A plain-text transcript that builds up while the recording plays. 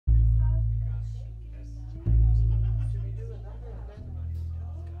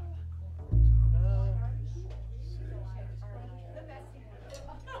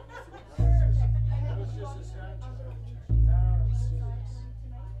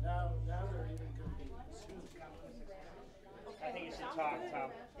talk, Tom.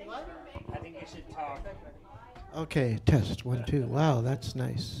 I think you should talk. Okay, test, 1, 2. Wow, that's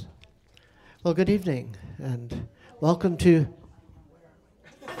nice. Well, good evening, and welcome to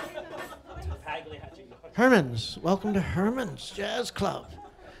Herman's. Welcome to Herman's Jazz Club.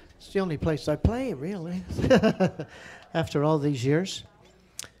 It's the only place I play, really, after all these years.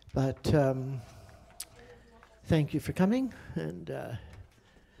 But thank you for coming, and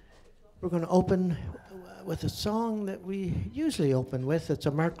we're going to open with a song that we usually open with. It's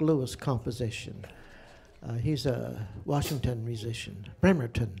a Mark Lewis composition. He's a Washington musician,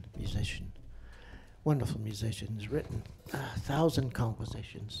 Bremerton musician, wonderful musician. He's written 1,000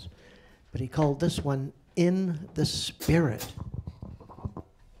 compositions, but he called this one "In the Spirit."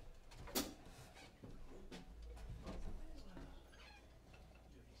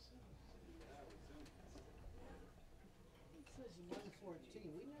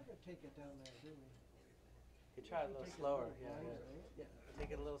 You try it a little slower, yeah.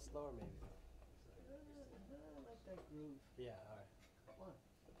 Take it a little slower, maybe. Yeah, all right.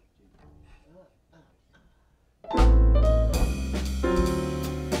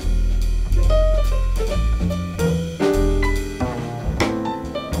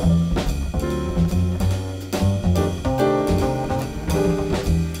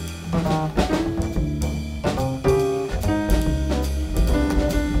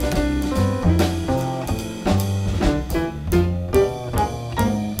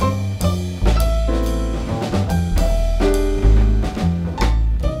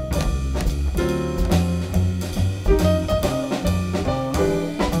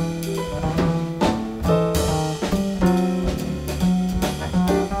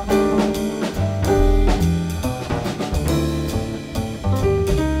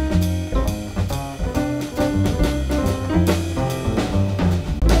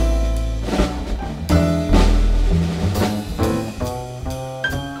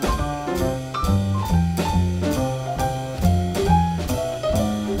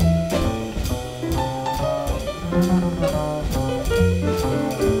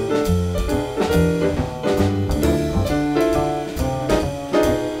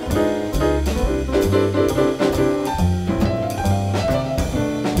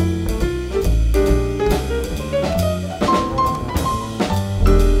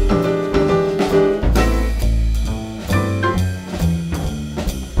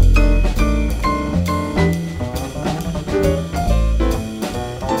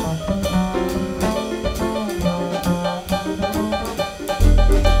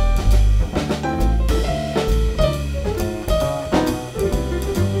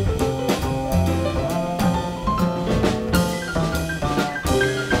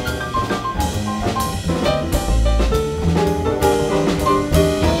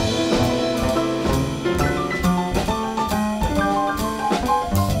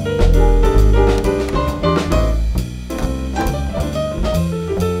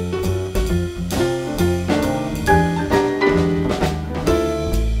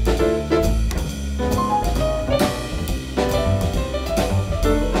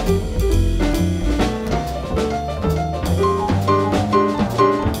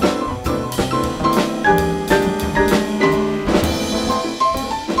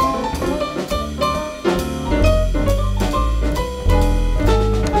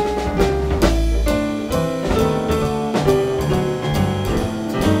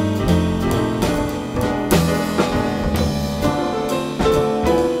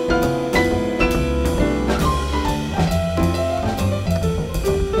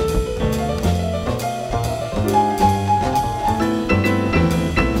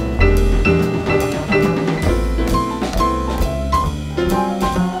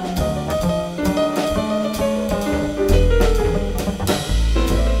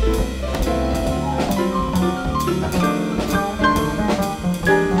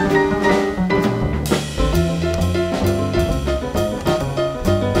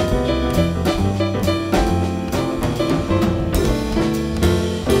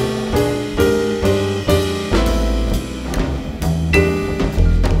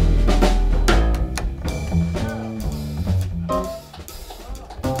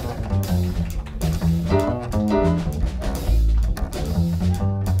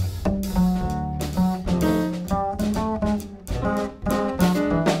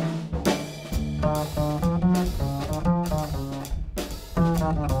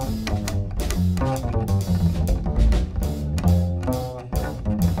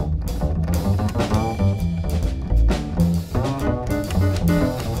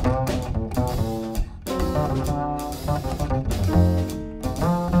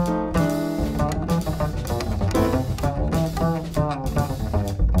 あ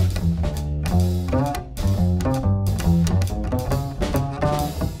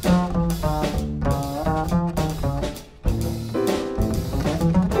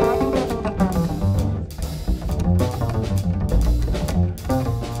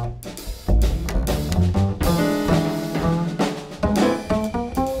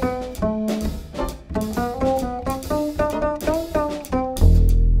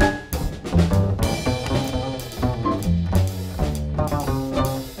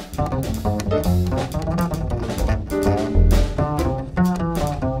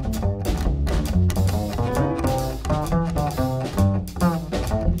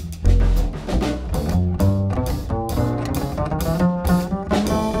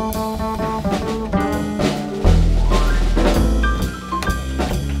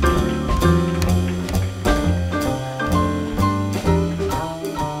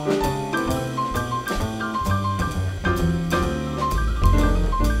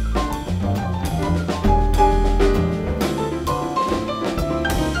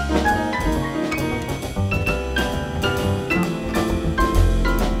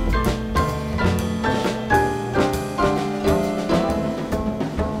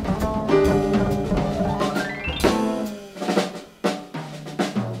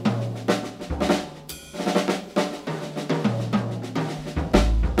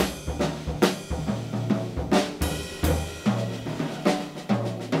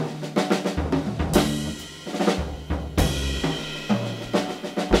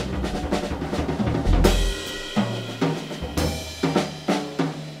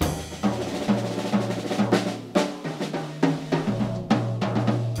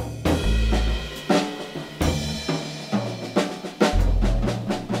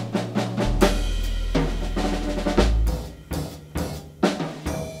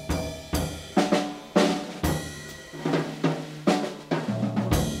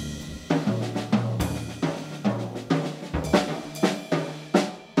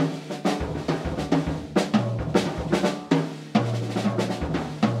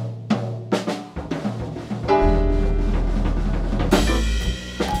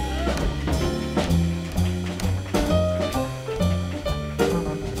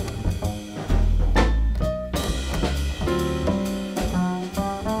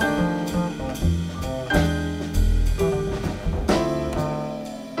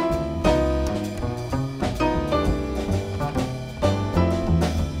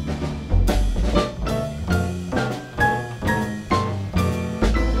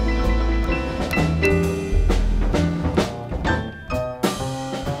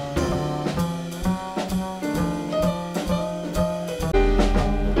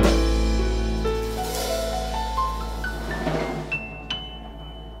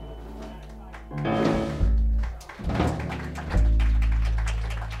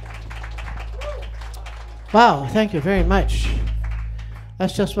Wow, thank you very much.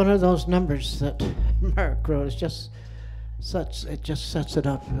 That's just one of those numbers that Mark wrote. It's just such, it just sets it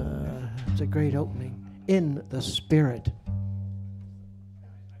up. It's a great opening. In the Spirit.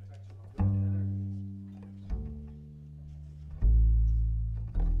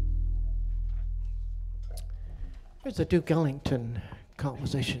 Here's a Duke Ellington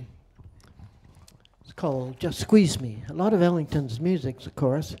composition. It's called Just Squeeze Me. A lot of Ellington's music, of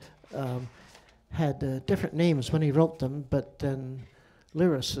course, had different names when he wrote them, but then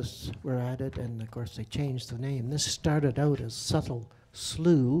lyricists were added, and of course they changed the name. This started out as Subtle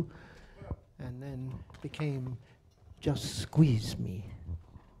Slew, and then became Just Squeeze Me.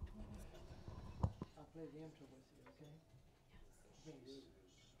 I'll play the intro with you, okay? Please.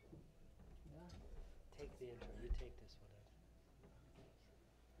 Take the intro. You take this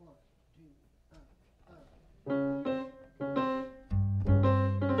one. 1, 2,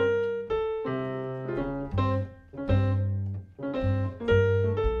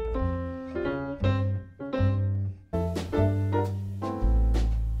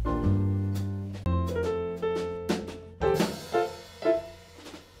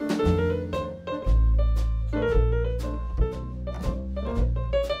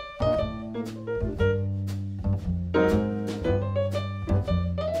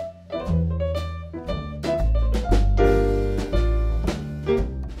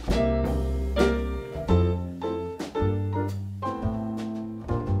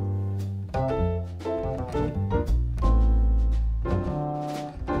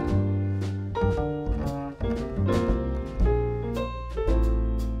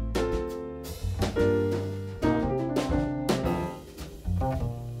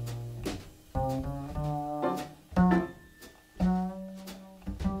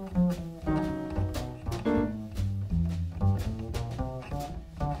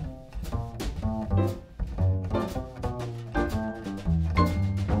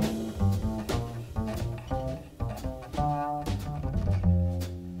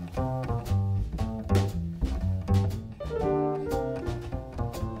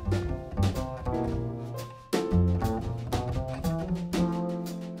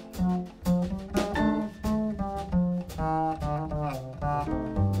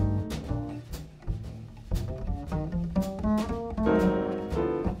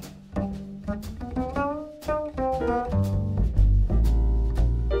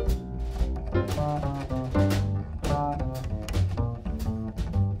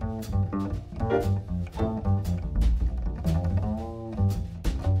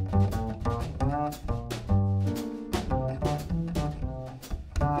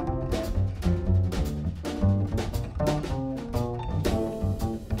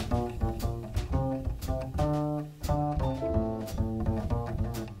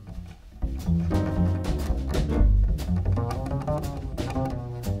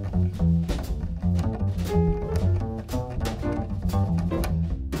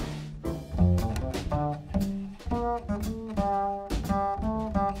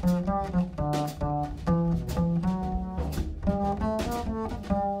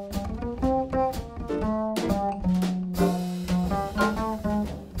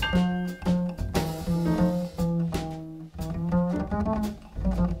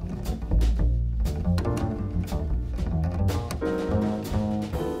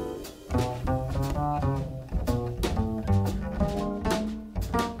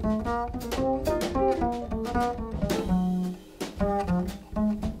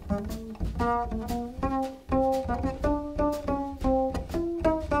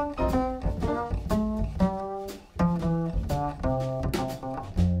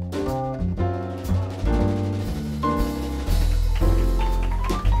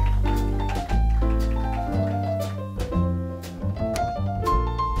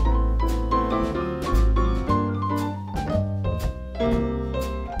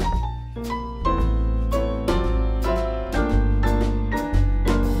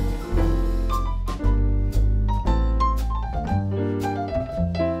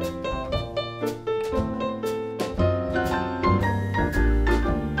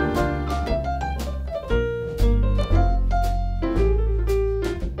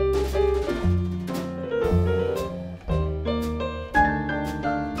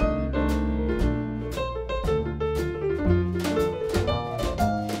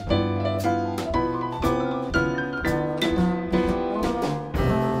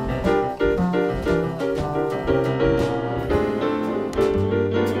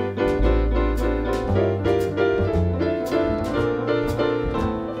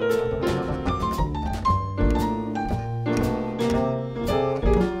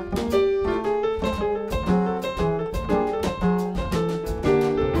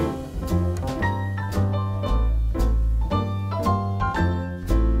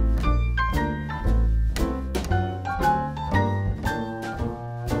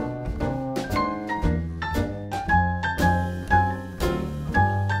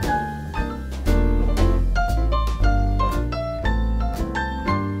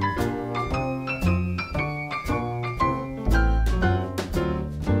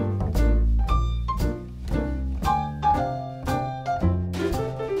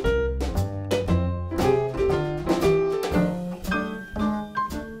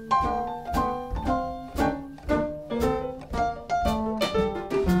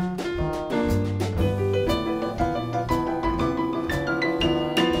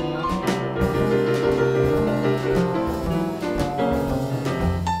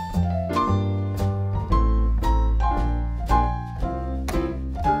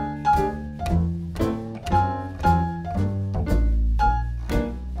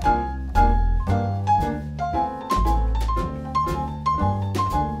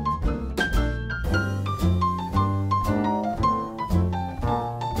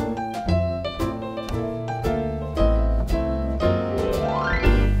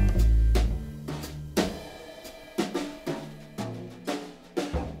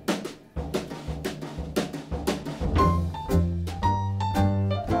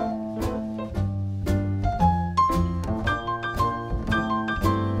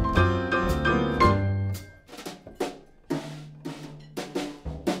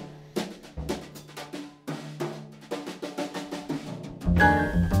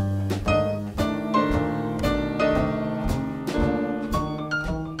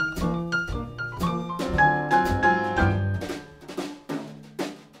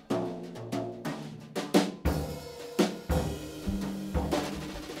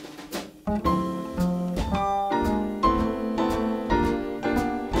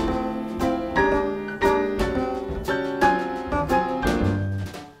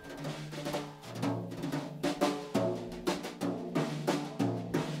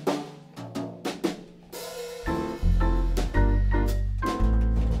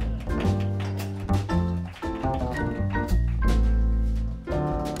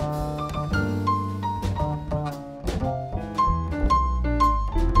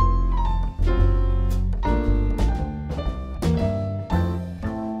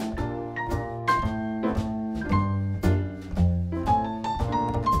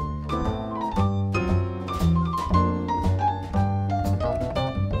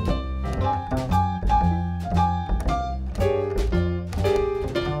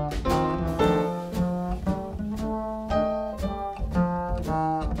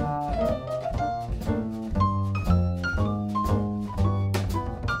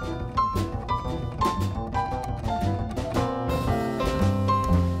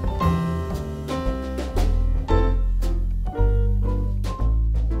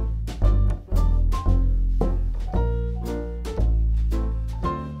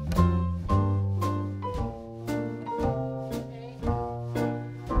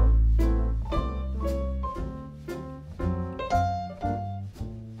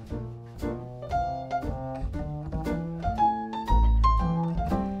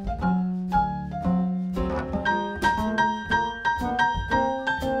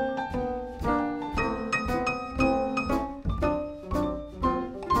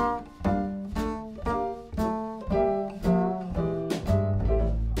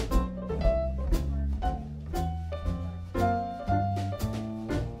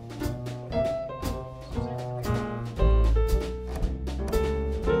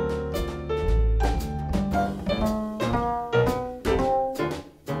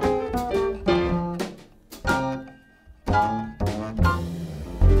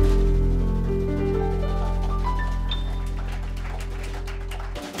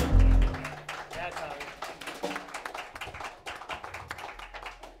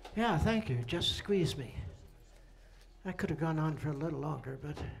 Yeah, thank you. Just squeeze me. I could have gone on for a little longer,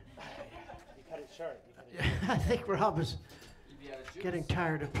 but You cut it short. You cut it I think Rob is getting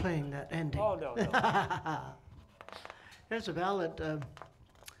tired of playing that ending. Oh, no, no. Here's a ballad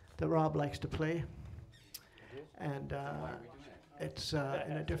that Rob likes to play, and it's in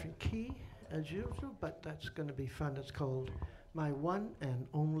a different key as usual, but that's going to be fun. It's called My One and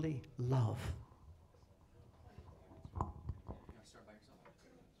Only Love.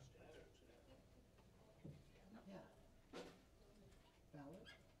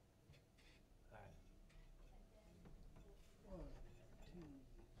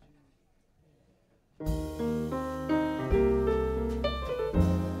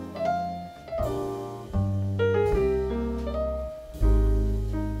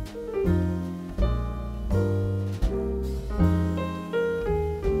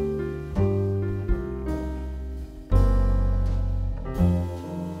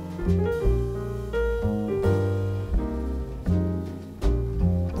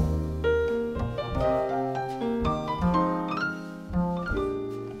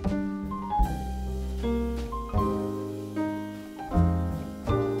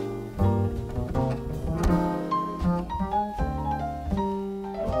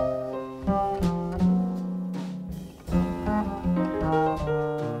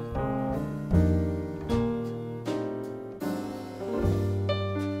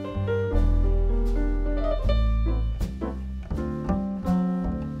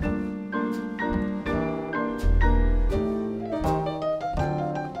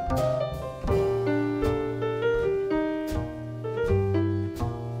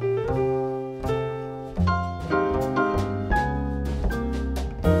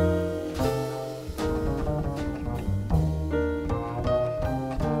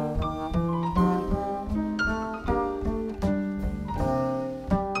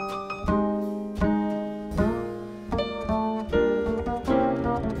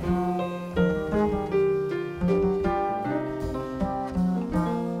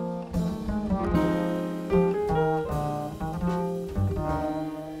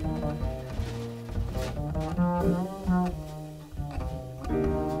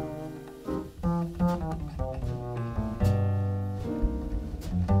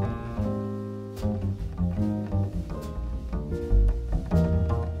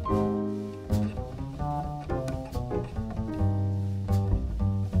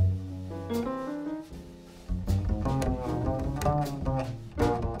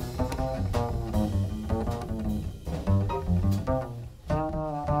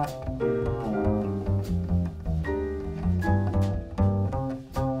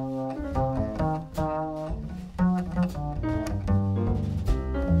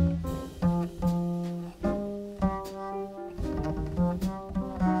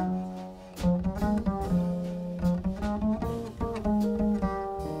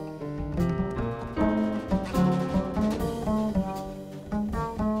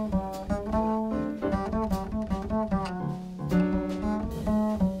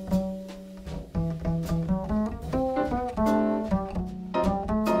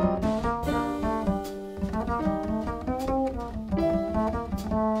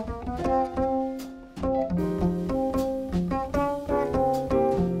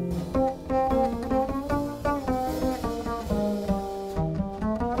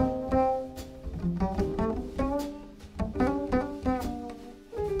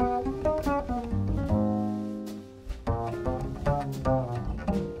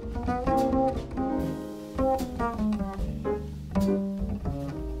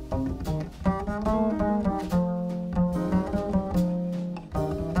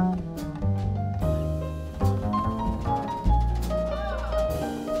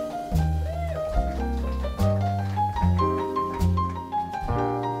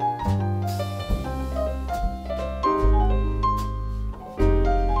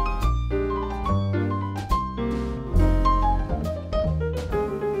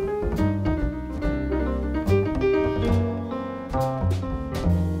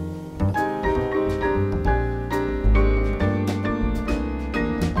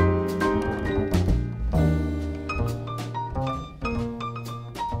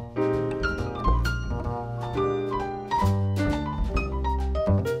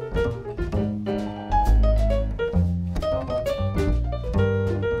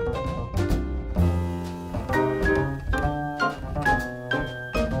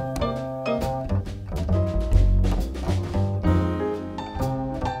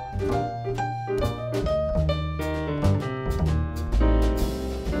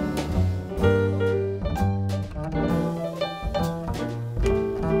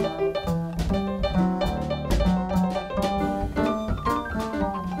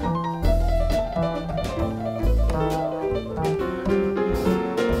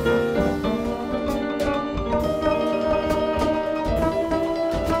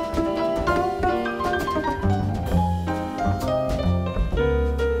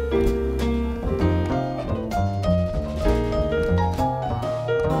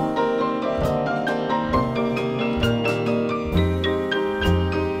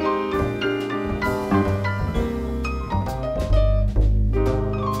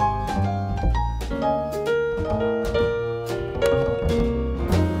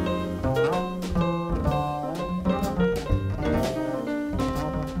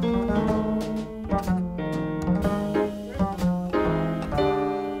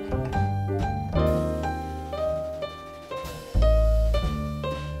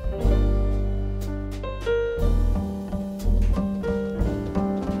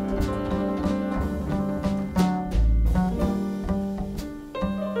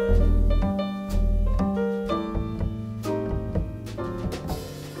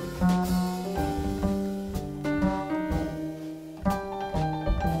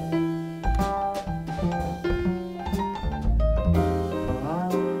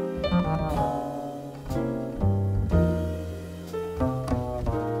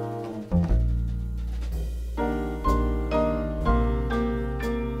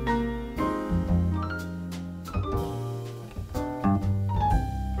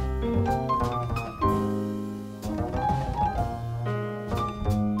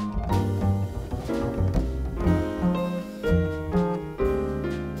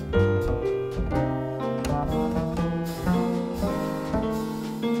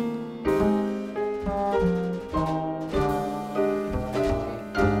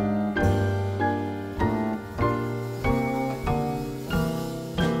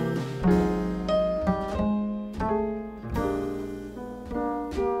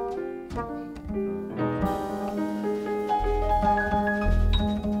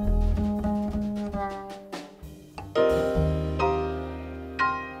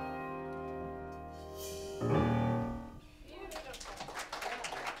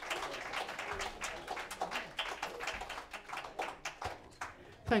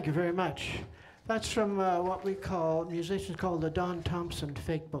 Thank you very much. That's from what we call, musicians call the Don Thompson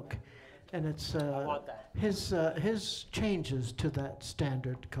Fake Book. And it's I want that. his changes to that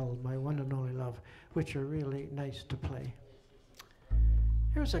standard called My One and Only Love, which are really nice to play.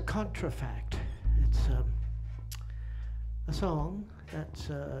 Here's a contrafact. It's a song that's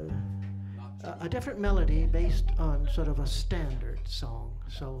a different melody based on sort of a standard song.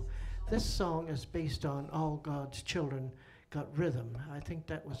 So this song is based on All God's Children Got Rhythm. I think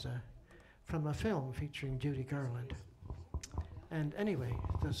that was from a film featuring Judy Garland. And anyway,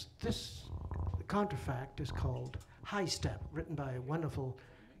 this contrafact is called High Step, written by a wonderful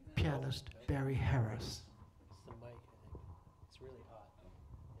pianist, Barry Harris. It's the mic, I think. It's really hot.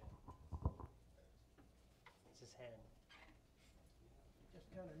 Yeah. It's his hand.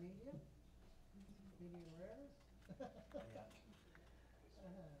 Just kind of medium rare. Yeah.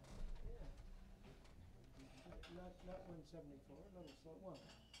 Not 174, a little slow. 1,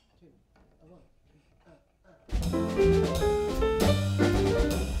 2, 1.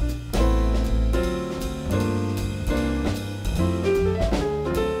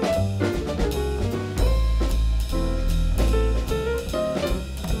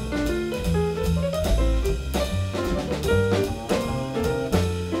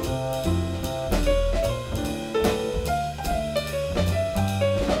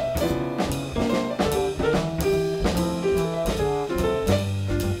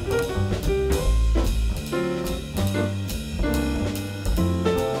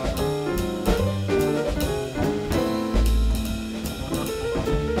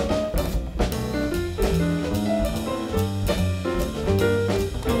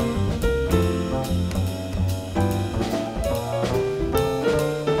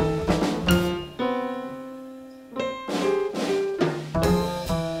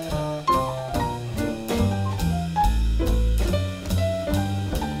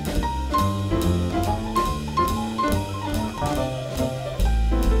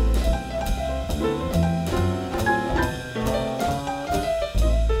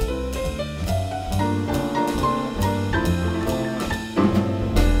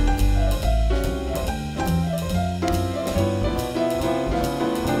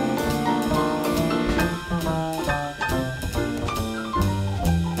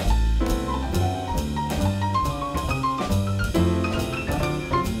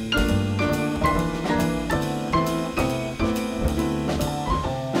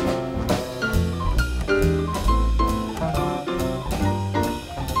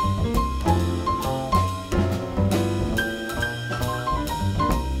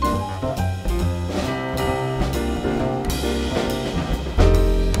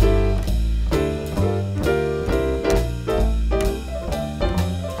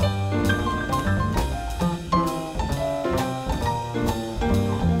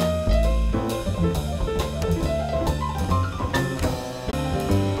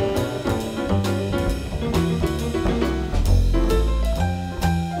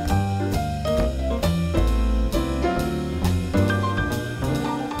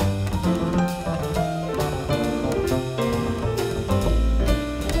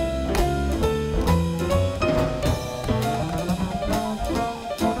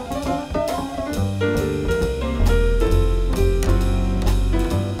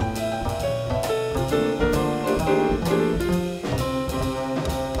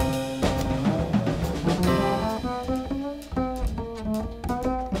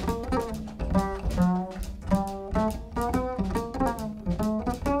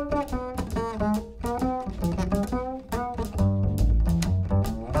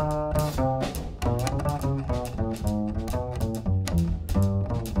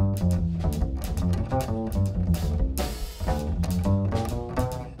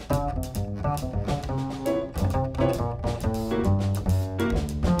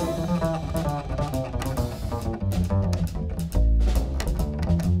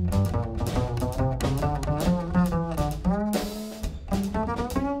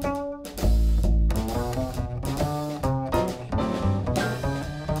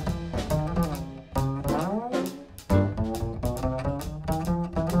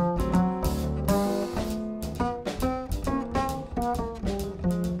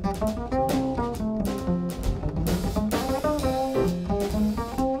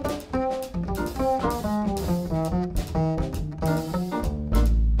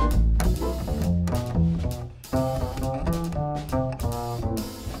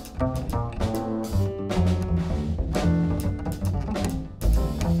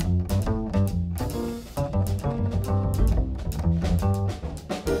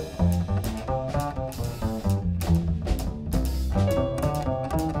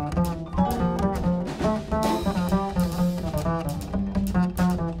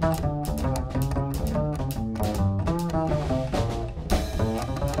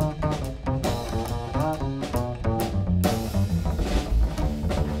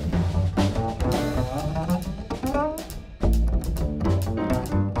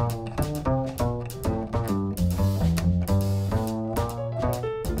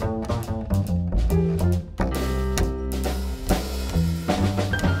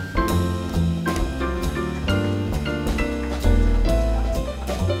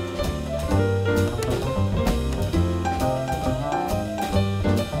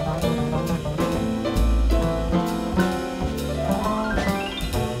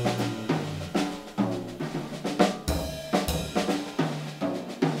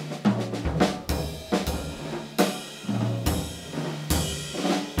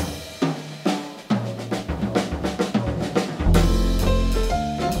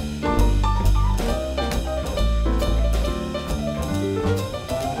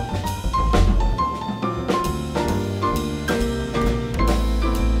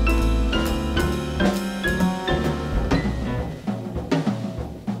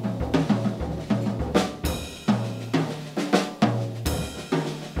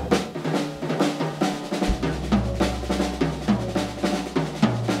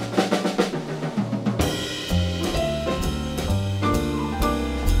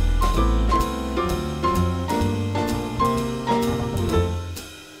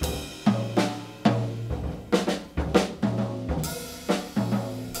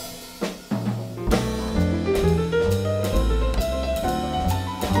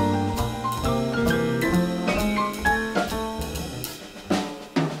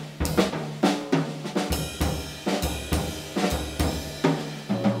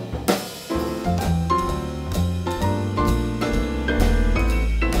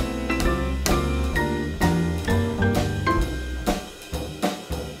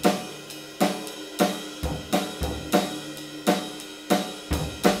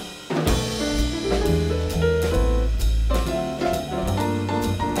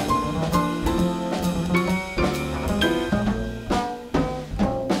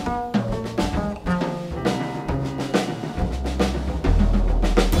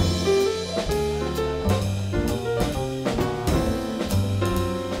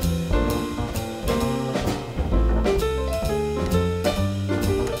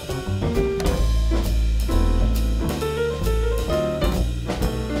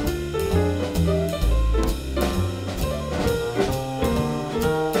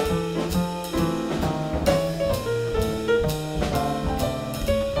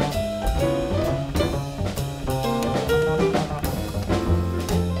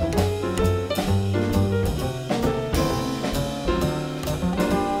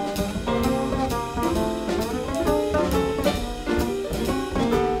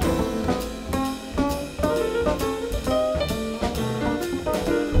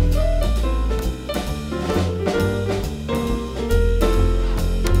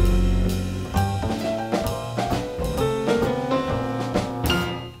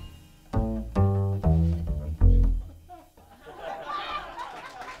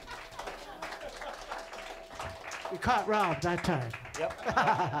 that time. Yep.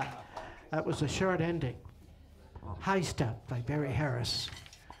 That was a short ending. High Step by Barry Harris.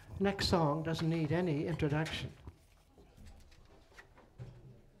 Next song doesn't need any introduction.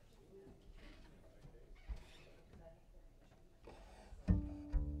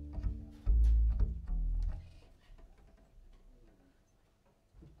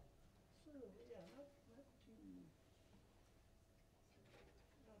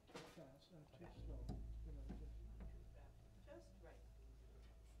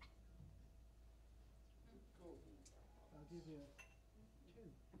 I'll give you 2.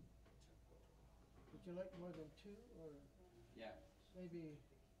 Would you like more than 2, or Yeah. maybe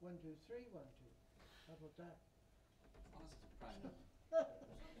 1, 2, 3, 1, 2? How about that?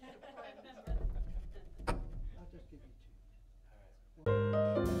 I'll just give you 2.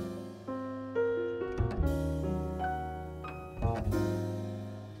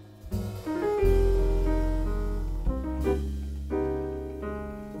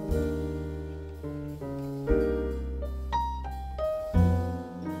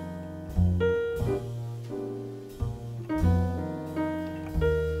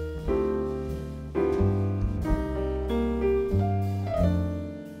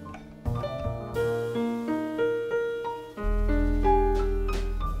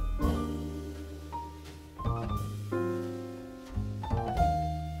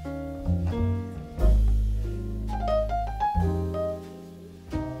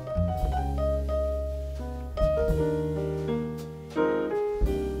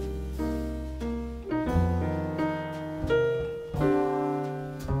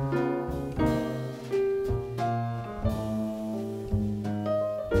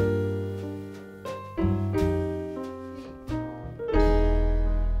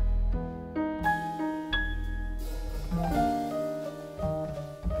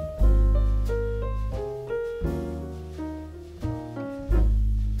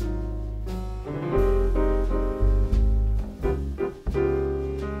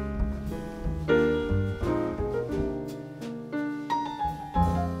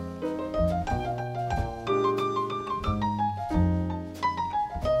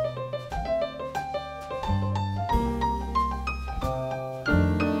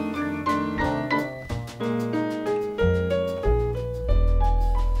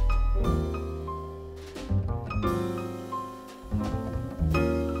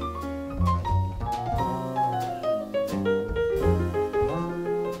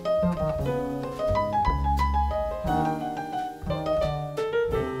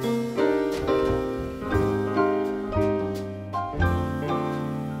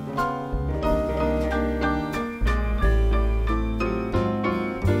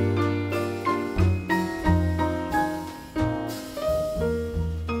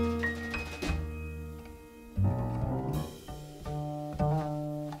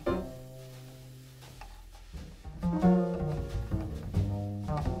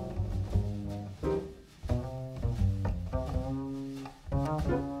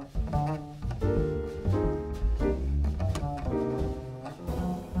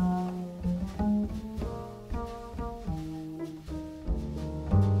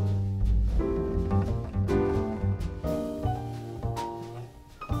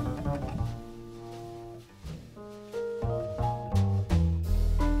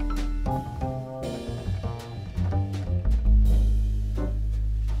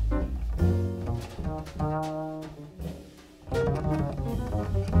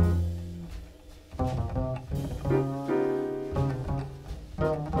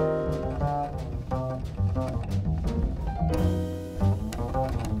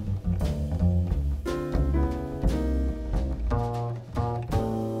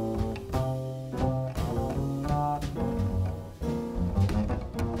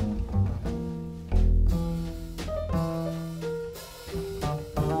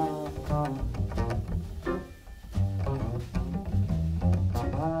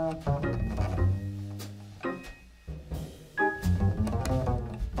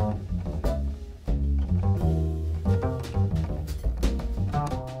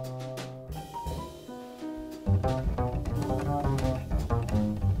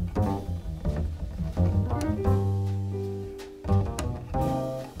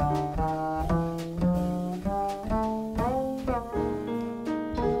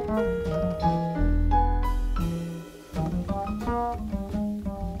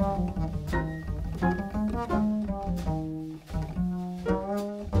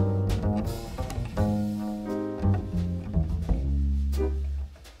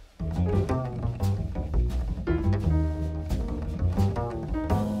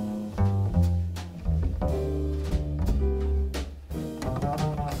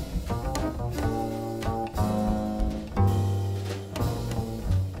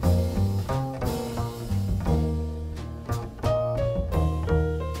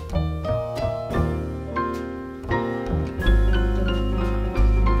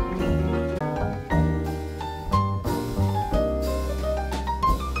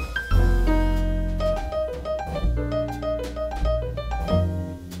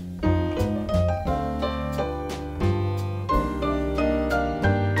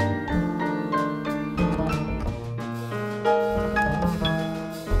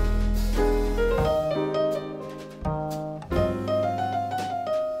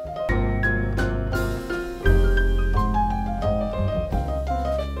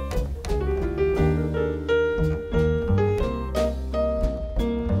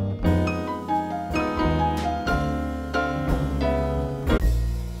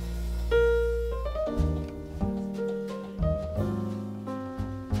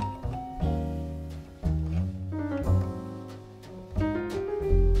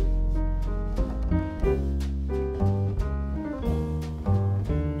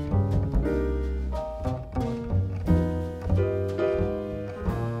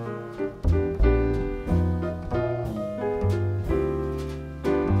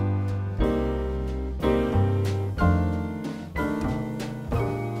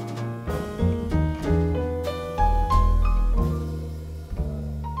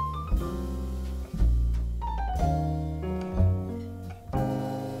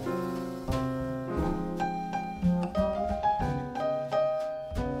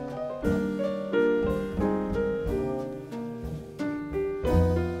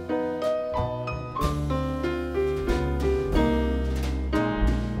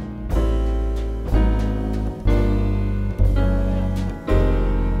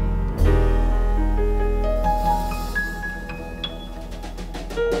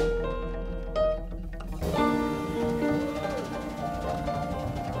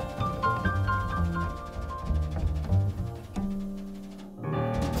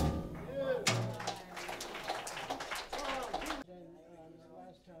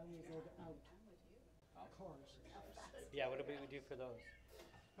 Yeah, what do we do for those?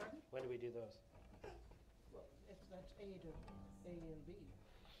 Pardon? When do we do those? Well, that's A to A and B.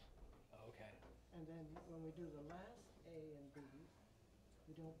 Oh, okay. And then when we do the last A and B,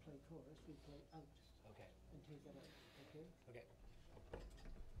 we don't play chorus, we play out Okay. and take it out, okay? Okay.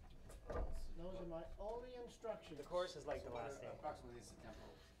 Those are my only instructions. The chorus is like the last thing. Approximately is the tempo.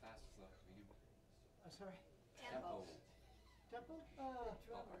 Fast is the medium. Sorry? Tempo. Tempo?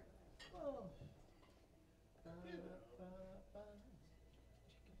 Ballpark. Oh. Ba, ba, ba.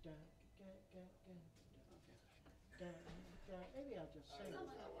 Chicka, da, ga, ga, ga. Da, da. Maybe I'll just sing it.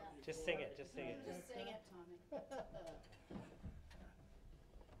 Just sing it. Just sing it. Just sing it, Tommy.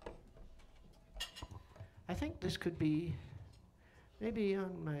 I think this could be maybe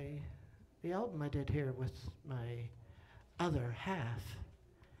on the album I did here with my other half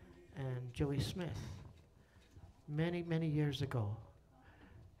and Joey Smith many, many years ago.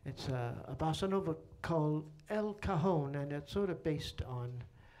 It's a bossa nova called El Cajon, and it's sort of based on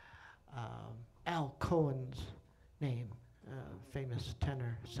Al Cohen's name, famous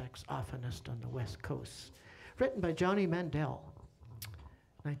tenor saxophonist on the West Coast. Written by Johnny Mandel,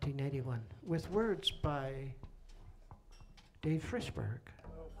 1981, with words by Dave Frischberg.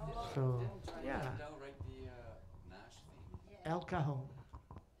 So, Didn't yeah, Johnny Mandel write the MASH theme? El Cajon.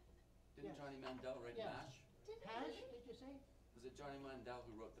 Didn't Johnny Mandel write Yes. MASH? Hash, did you say? Was it Johnny Mandel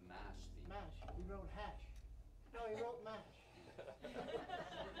who wrote the MASH theme? Mash. He wrote hash. No, he wrote mash.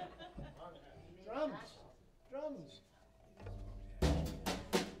 Drums. Drums.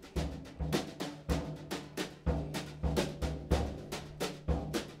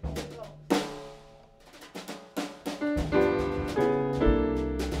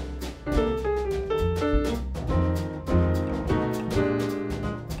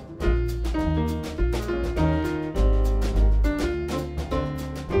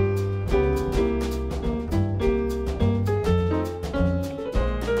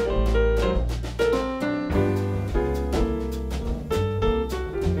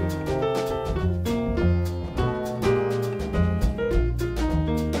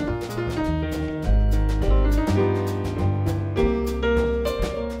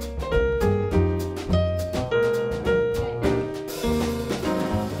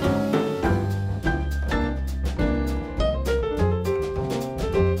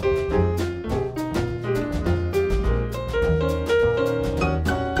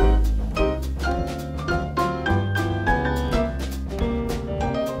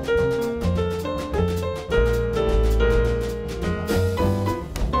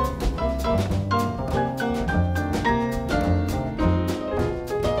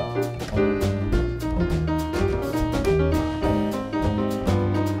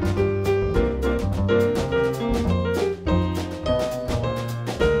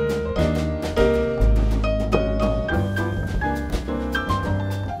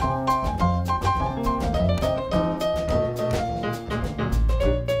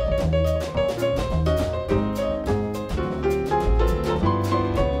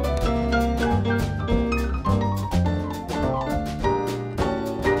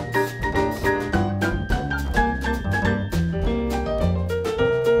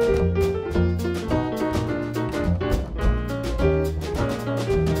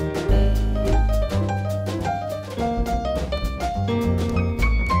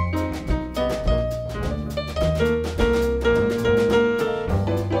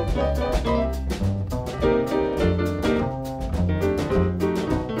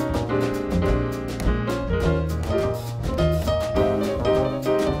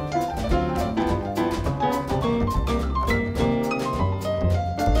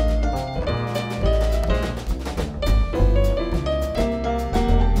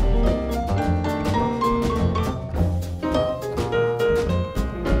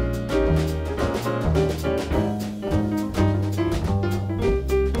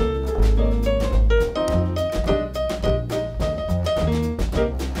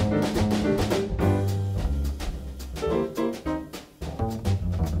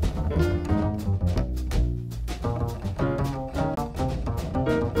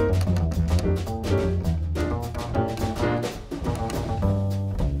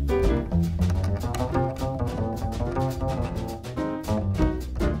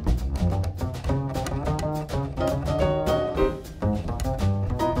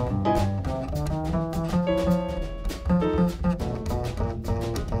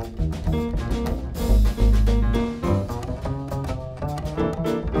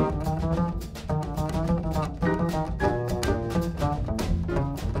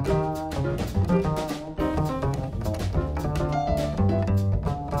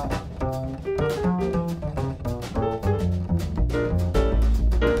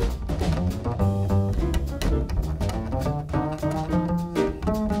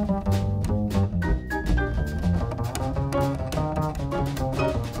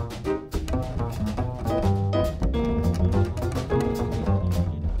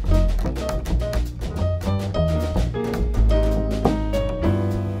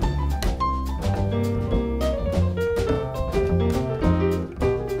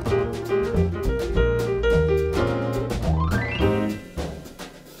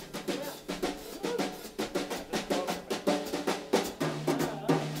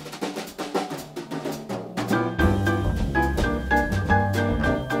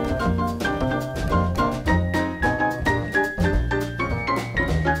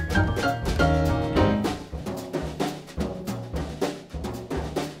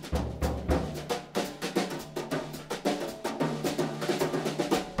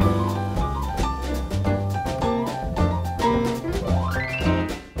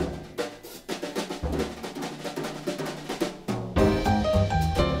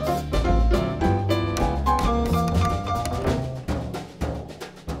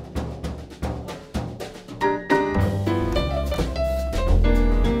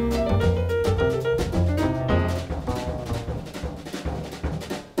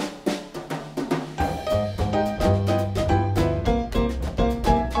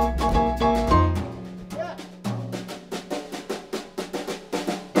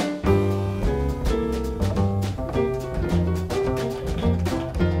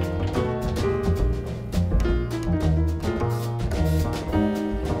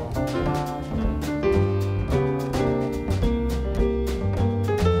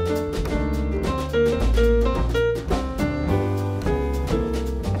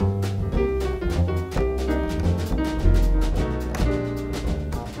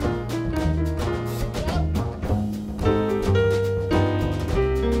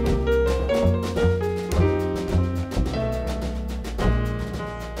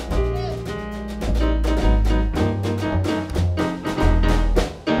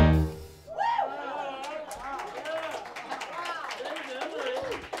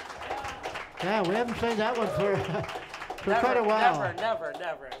 Yeah, we haven't played that one for, for quite a while. Never.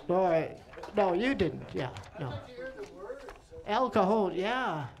 All right. No, you didn't. Yeah, no. El Cajon,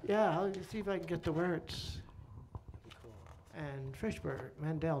 yeah. I'll see if I can get the words. Cool. And Fishburne,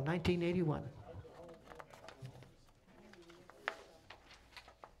 Mandel, 1981.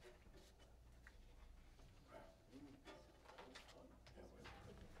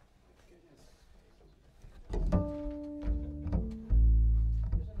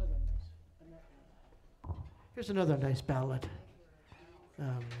 Here's another nice ballad,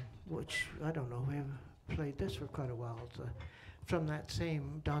 which, I don't know, we haven't played this for quite a while. It's from that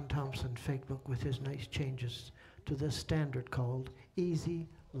same Don Thompson fake book with his nice changes to this standard called Easy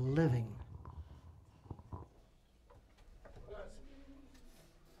Living.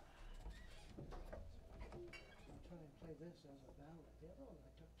 Play this as a ballad. The other one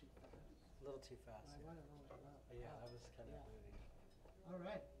I took too fast. A little too fast. I want to roll it loud. Yeah, that was kind of moody. All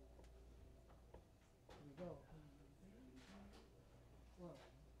right. Here we go. 1,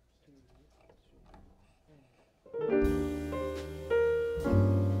 2, 3, and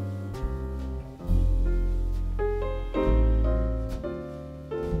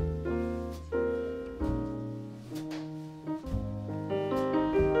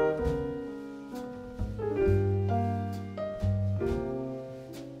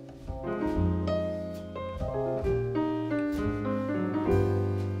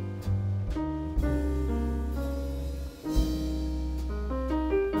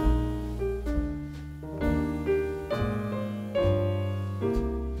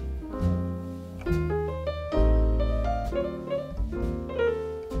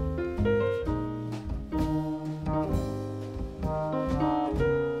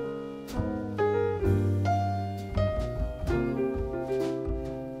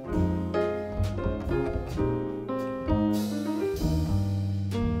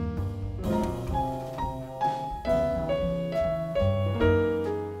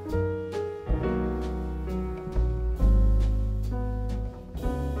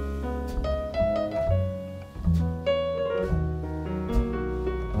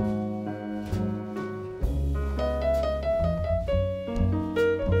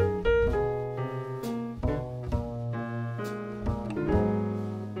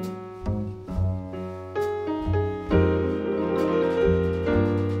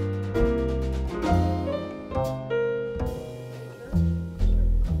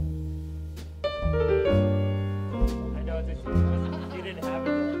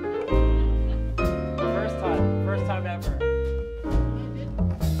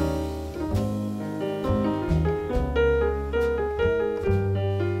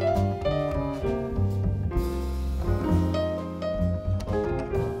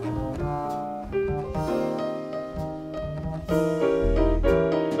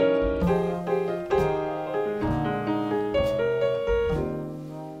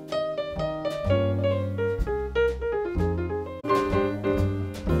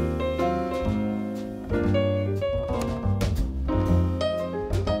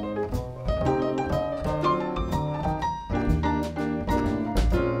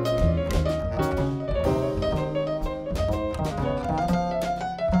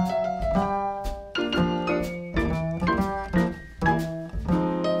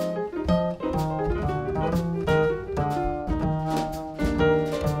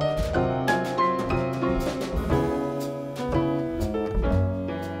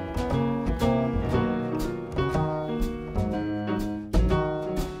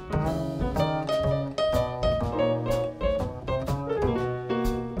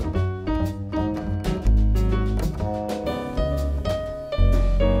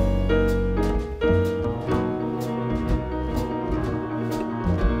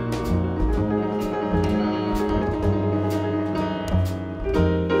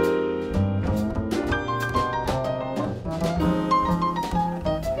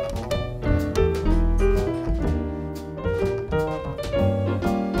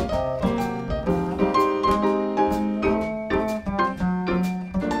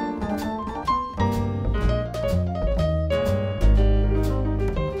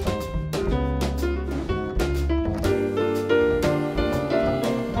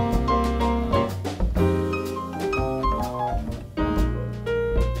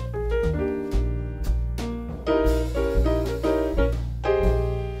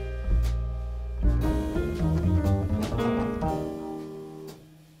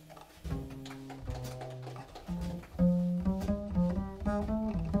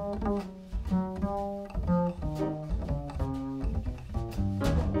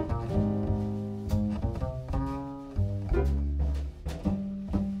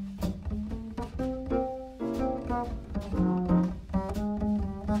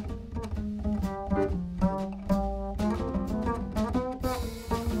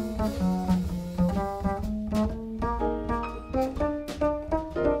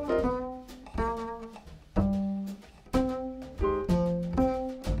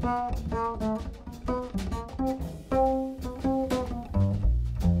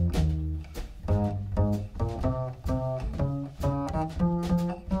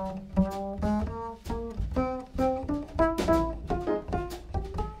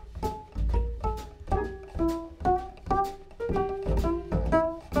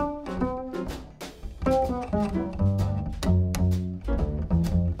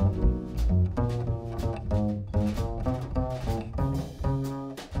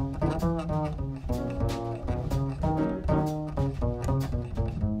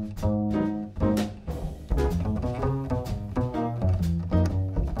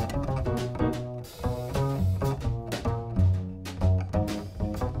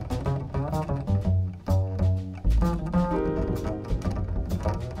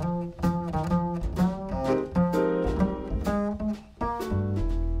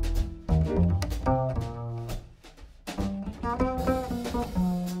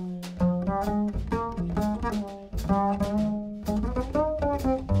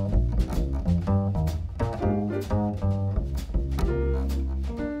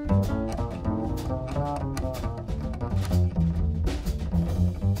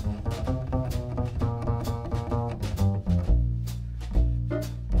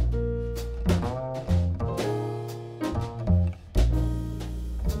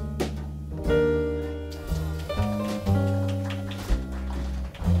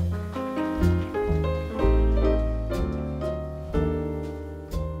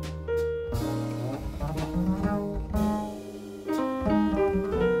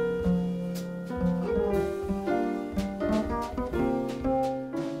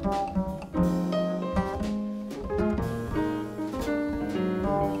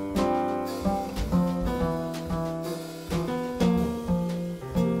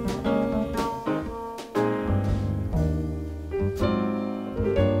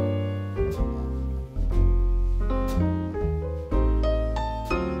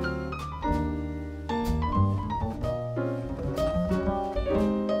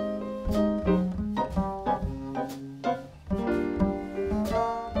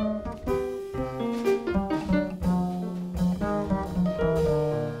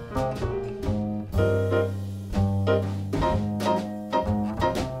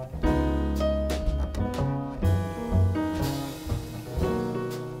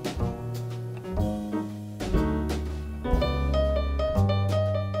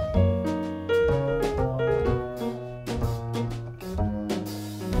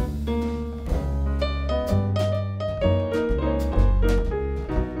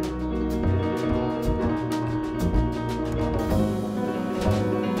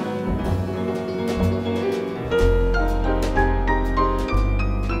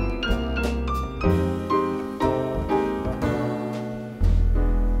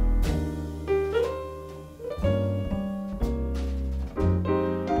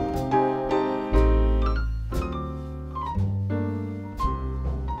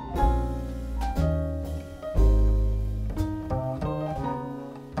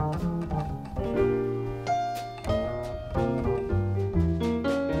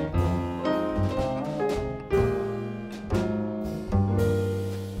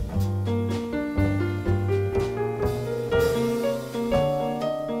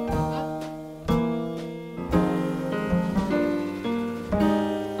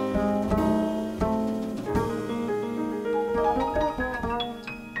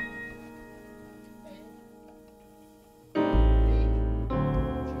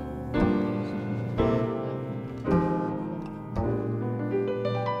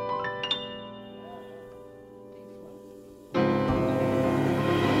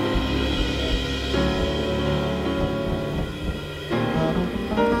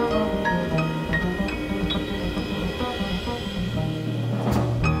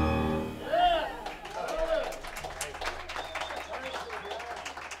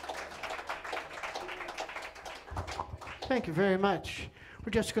Thank you very much.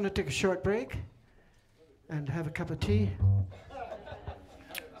 We're just going to take a short break and have a cup of tea.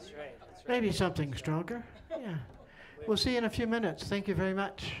 That's right. Maybe something stronger. Yeah. We'll see you in a few minutes. Thank you very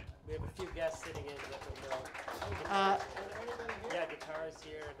much. We have a few guests sitting in. Let them know. Yeah, guitars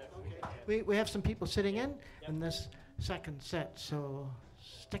here. And We have some people sitting in this second set, so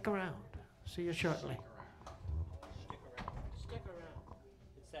stick around. See you shortly. Stick around.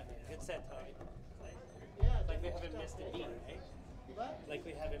 Good set, man. Good set, Tommy. Yeah, Like we haven't missed a beat, right? What? Like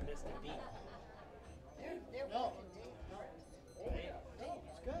we haven't missed a beat. No. Right? No,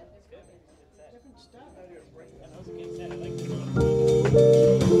 it's good. It's good. Good set. Different stuff. Yeah, that was a good set. I like it.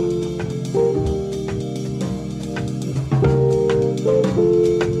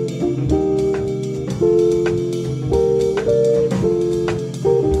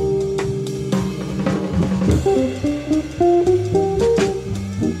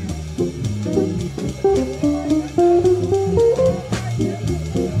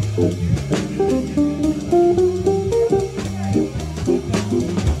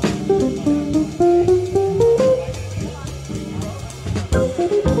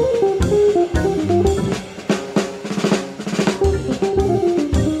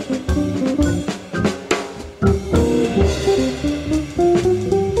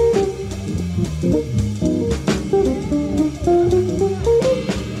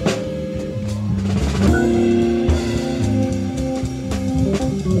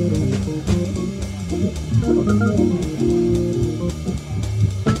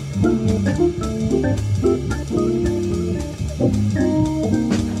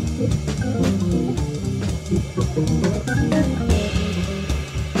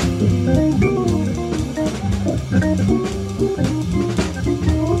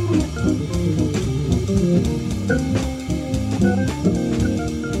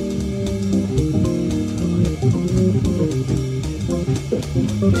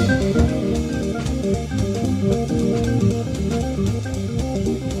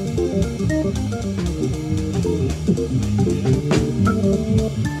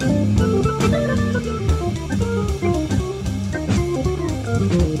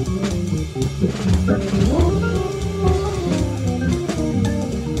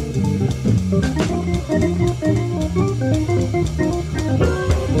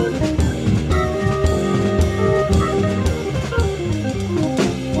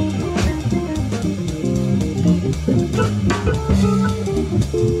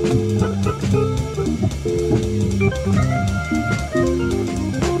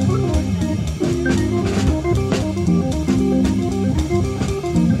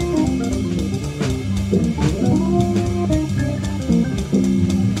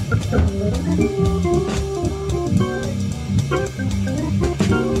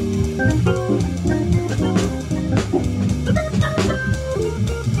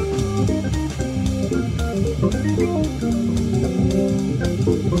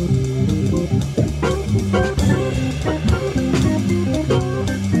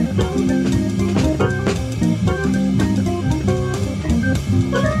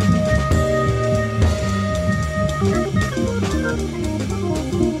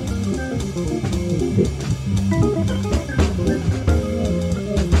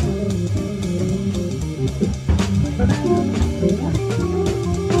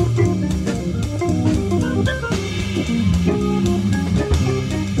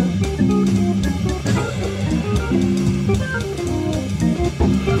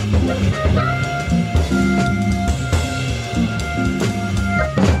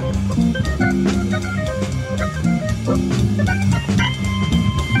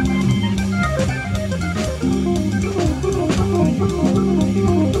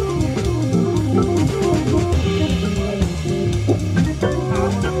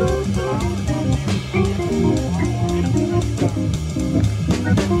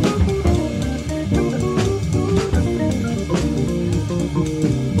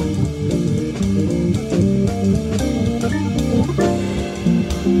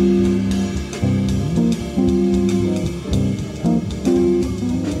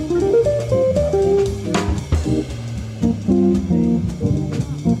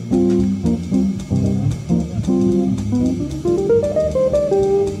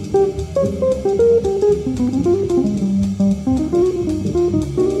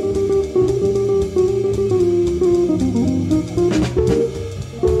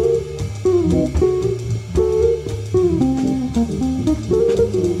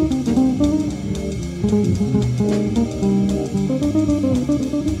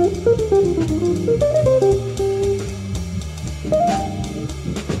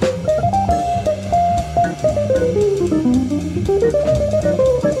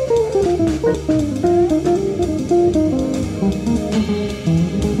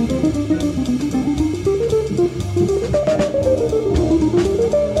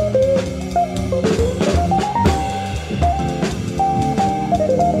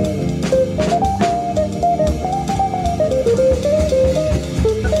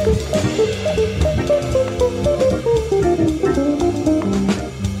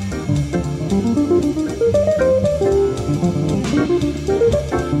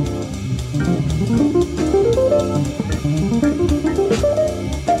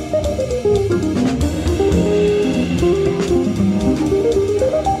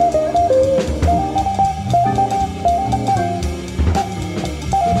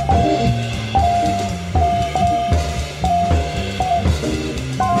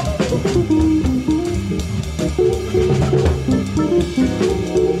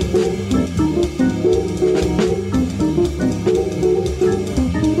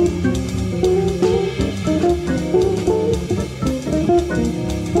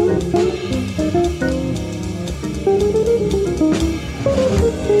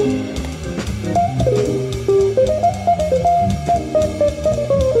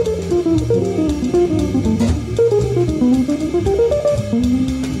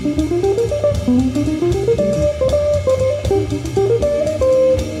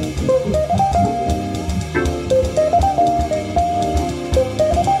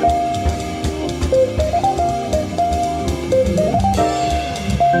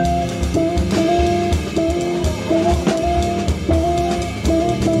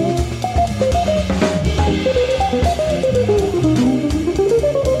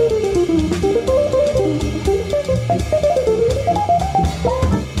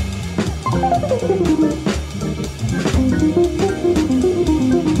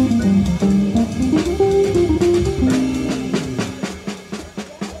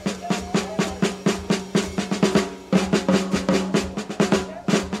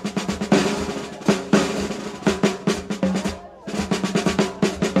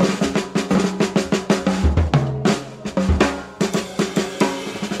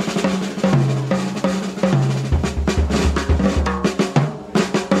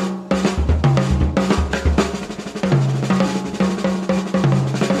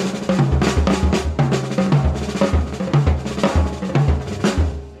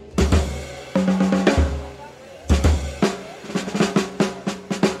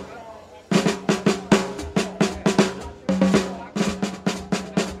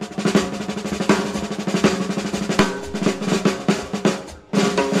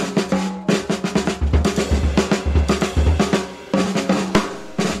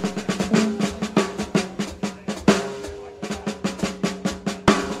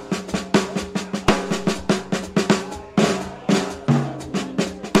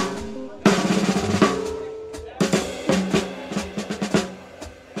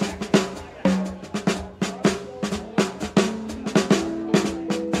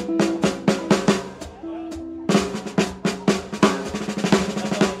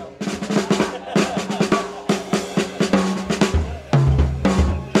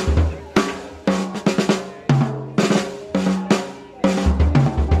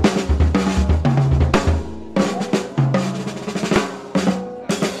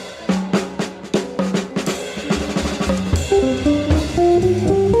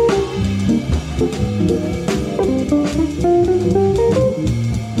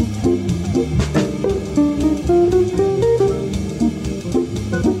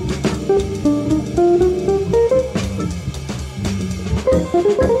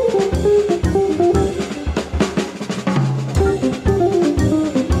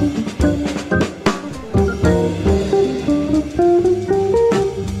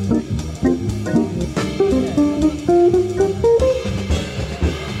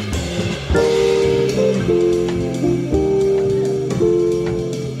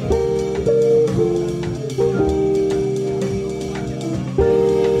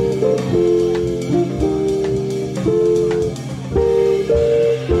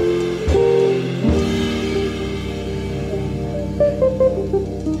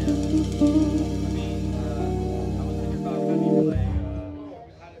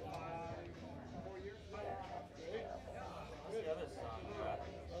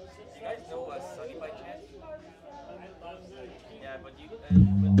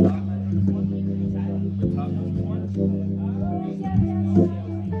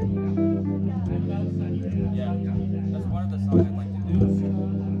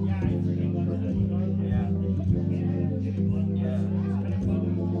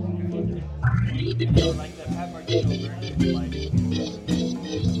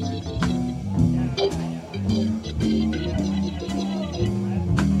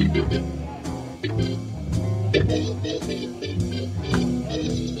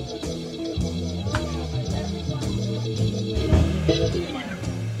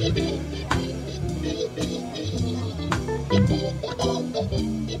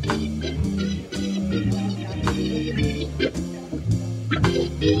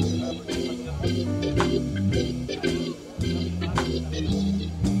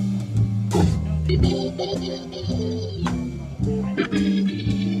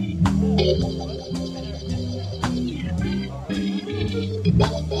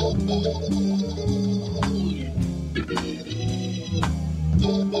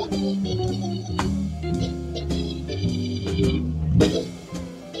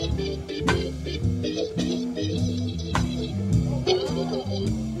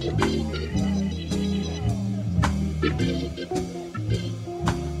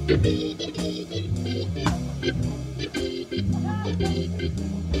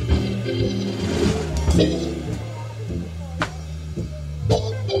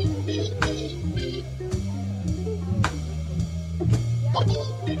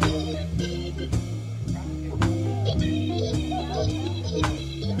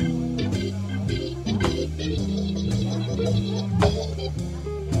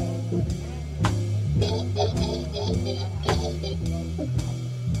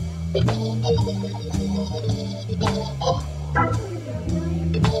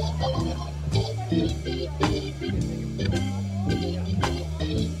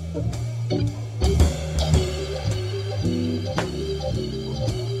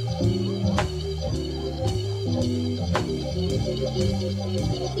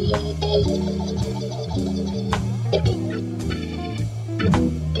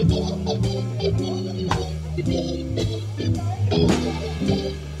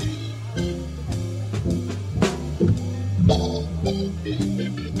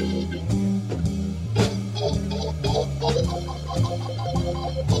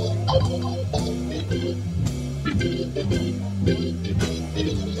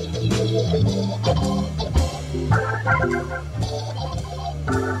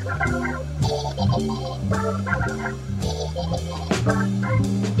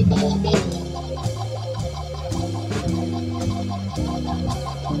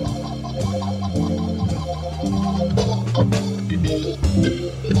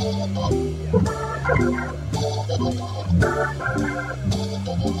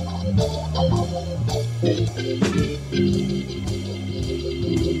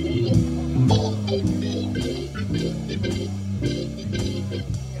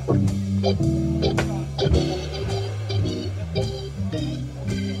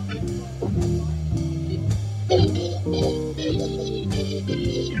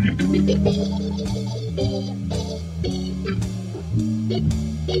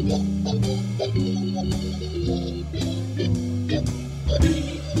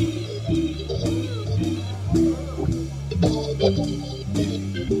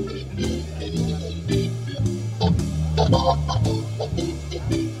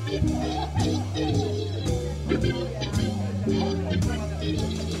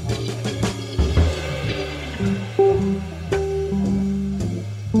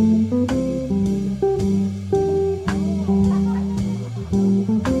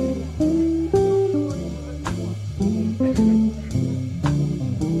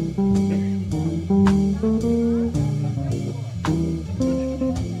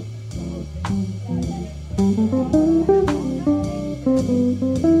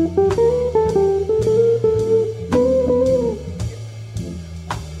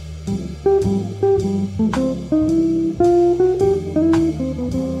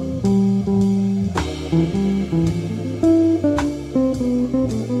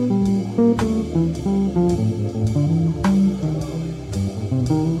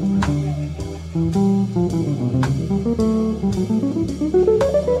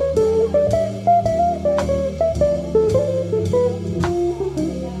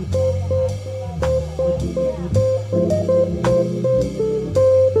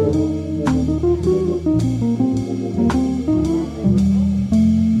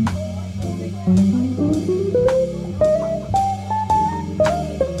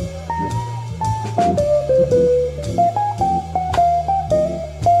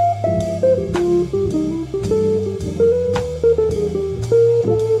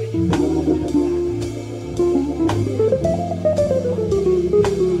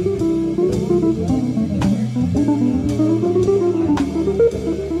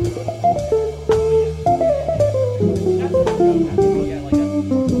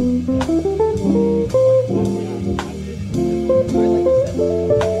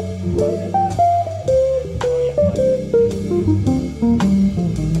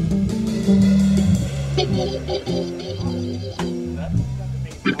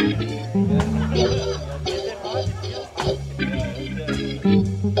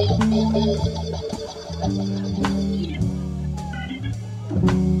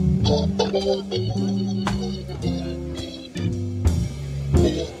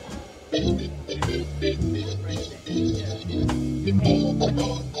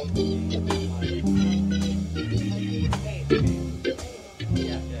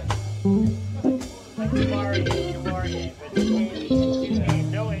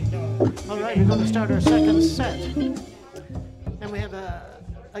 All right, we're going to start our second set. And we have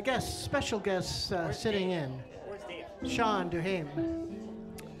a guest, special guest sitting in. Sean Duhame.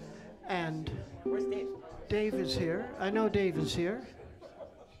 And Where's Dave? Dave is here. I know Dave is here.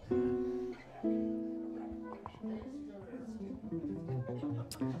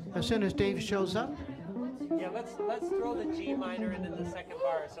 As soon as Dave shows up, Yeah, let's throw the G minor into the second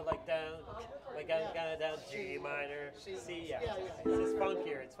bar. So like down, down G minor, C. Yeah, it's just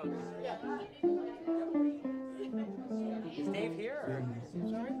funkier. It's funkier. Is Dave here? Or?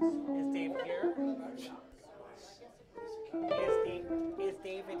 Is Dave here? Is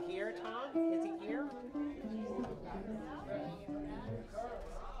David here, Tom? Is he here?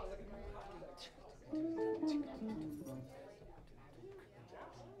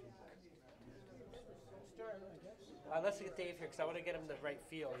 Let's get Dave here because I want to get him the right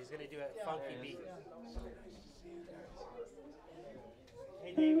feel. He's going to do a funky beat.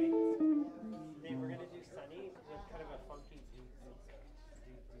 Hey, Davey. Dave, we're going to do Sunny with kind of a funky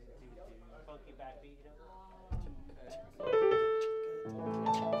funky backbeat, you know?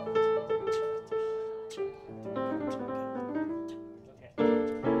 Okay.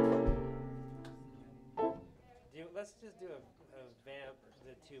 Let's just do a vamp,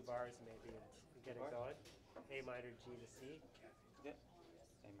 the 2 bars maybe, and get it going. A minor, G to C. Yep.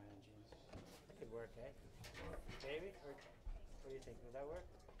 A minor, G. That could work, eh? Maybe? Or what do you think? Would that work?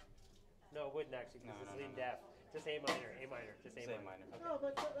 No, it wouldn't actually, because it's lead deaf. Just A minor, just A minor. Okay. No,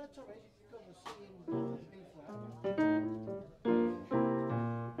 but that's all right. You can go to C and B flat.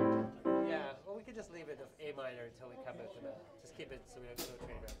 Yeah, well, we could just leave it as A minor until we come into the. Just keep it so we don't go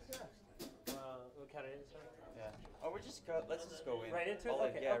train wreck. We'll count it in, sorry? Yeah. Oh, let's just go in. Right into it? I'll,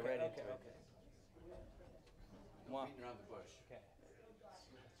 Okay, yeah, okay, right okay, into okay. it. One. Beating around the bush. Okay.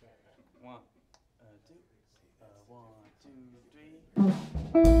 One, two, 1, 2,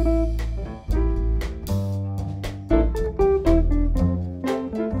 3.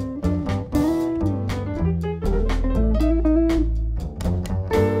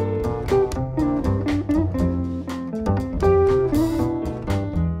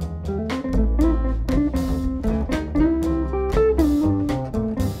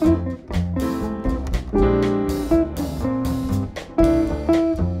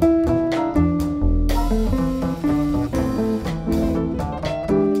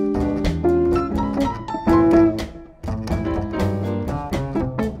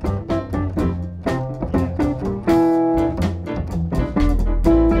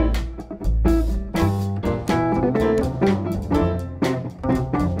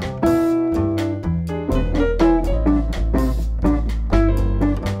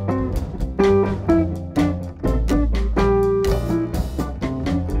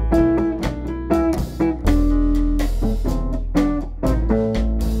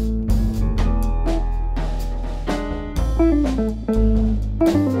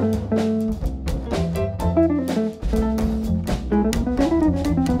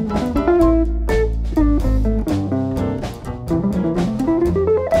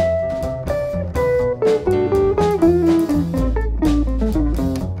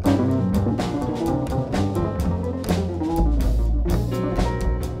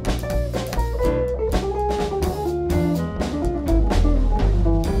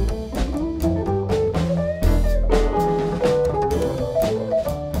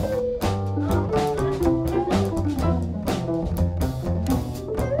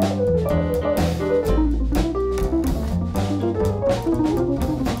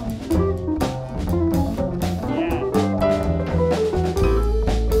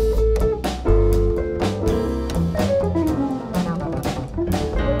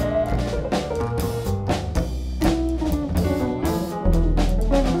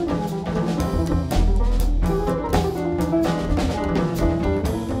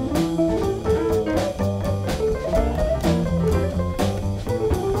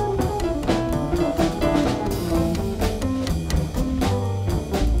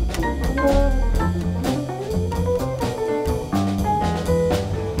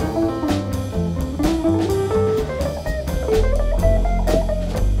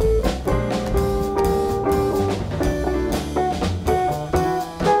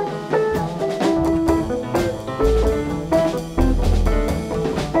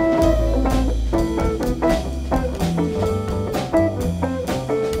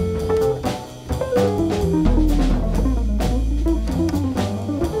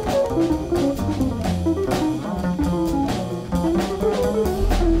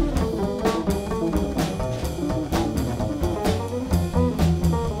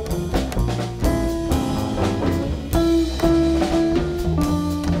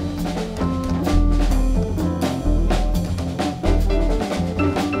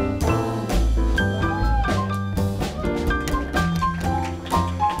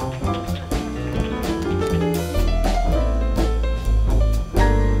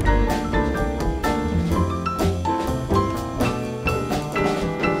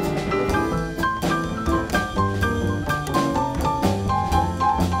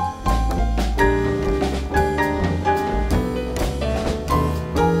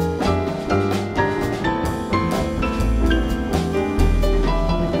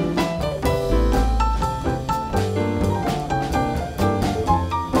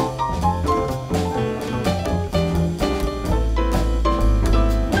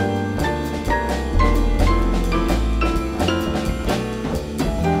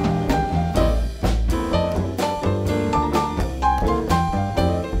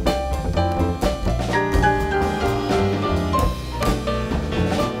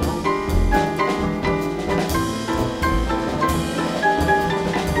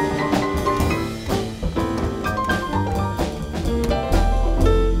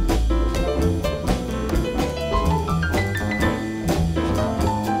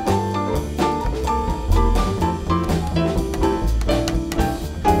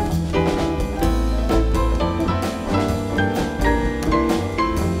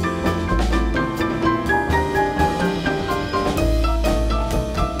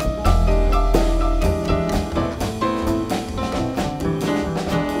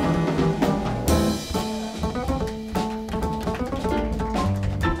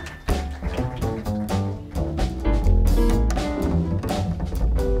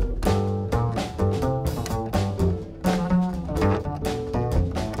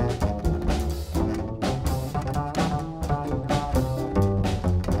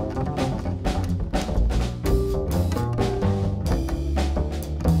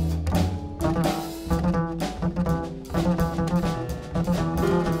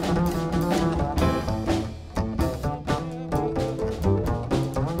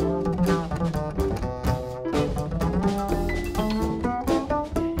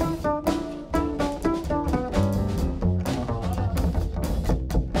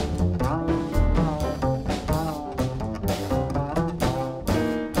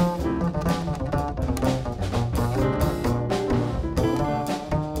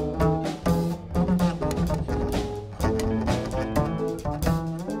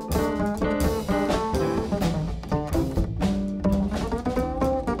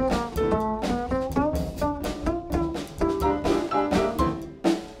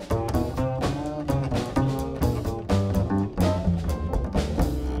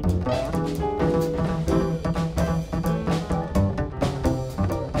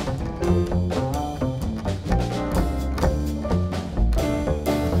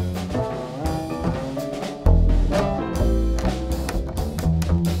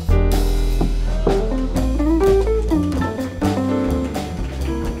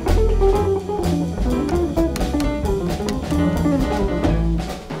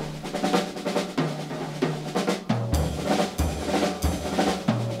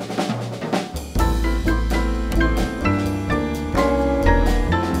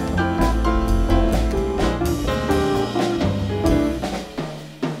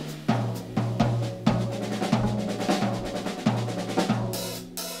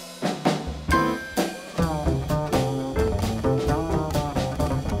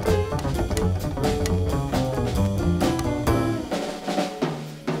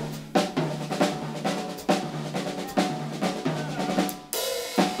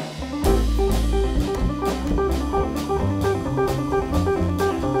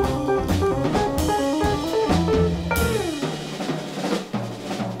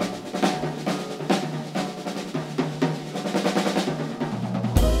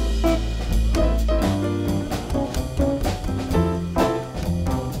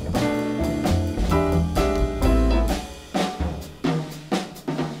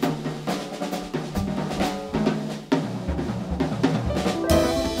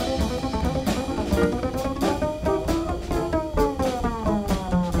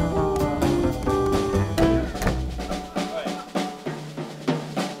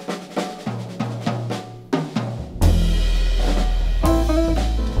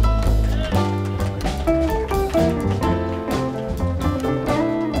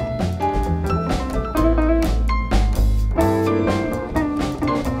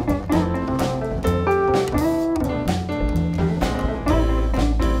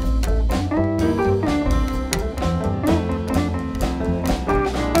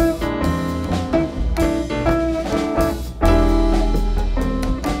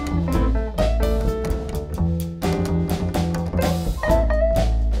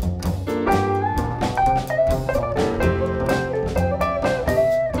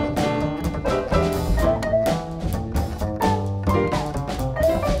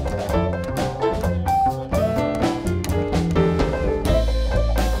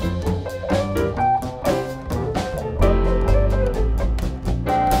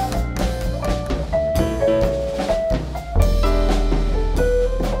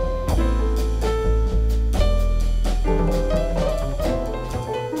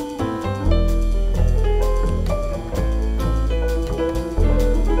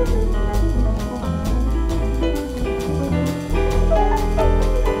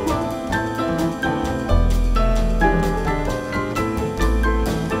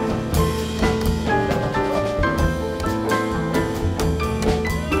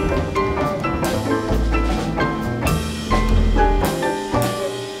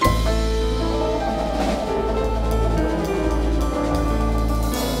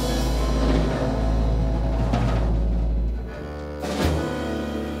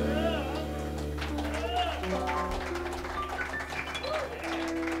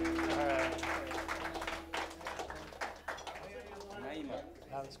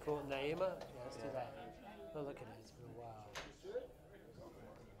 That was cool. Naima? Yeah, let's do that. Oh, look at it. It's been a while.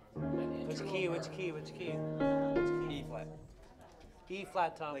 Which key? Which key? Which key? E flat. E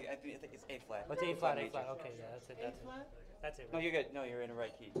flat, Tom. Like I think it's A flat. What's A flat? A major. flat. Okay, yeah, that's it. That's it. That's it. No, you're good. No, you're in the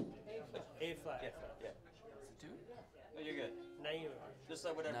right key. A flat. Yeah, A flat. yeah. Two? No, you're good. Naima. Just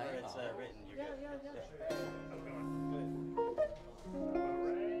like whatever Naima. it's written, you're good.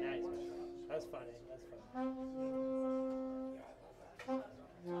 Nice. That's funny. That's funny.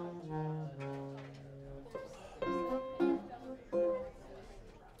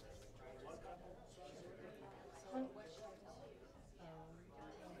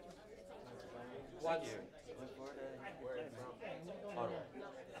 Thank you. Look forward to where it's from. Ottawa.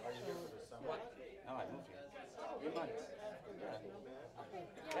 Are you here for the summer? No, I moved here. 3 months. Yeah.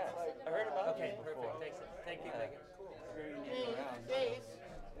 Yeah. I heard about Okay, it before. perfect. Thanks. Thank you. Yeah. Thank you. Hearing Hey, it around. Dave,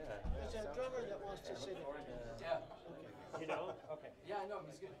 Yeah. there's a drummer that wants to sit. Yeah. You know? Okay. Yeah, I know,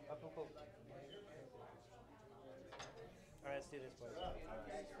 he's good. Oh, cool. All right, let's do this, boys.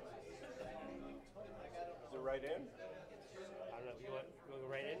 Is it right in? I don't know. You want to go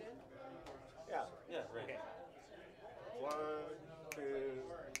right in? Yeah. Yeah, right. Okay. 1, 2,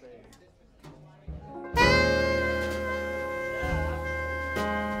 3. Thank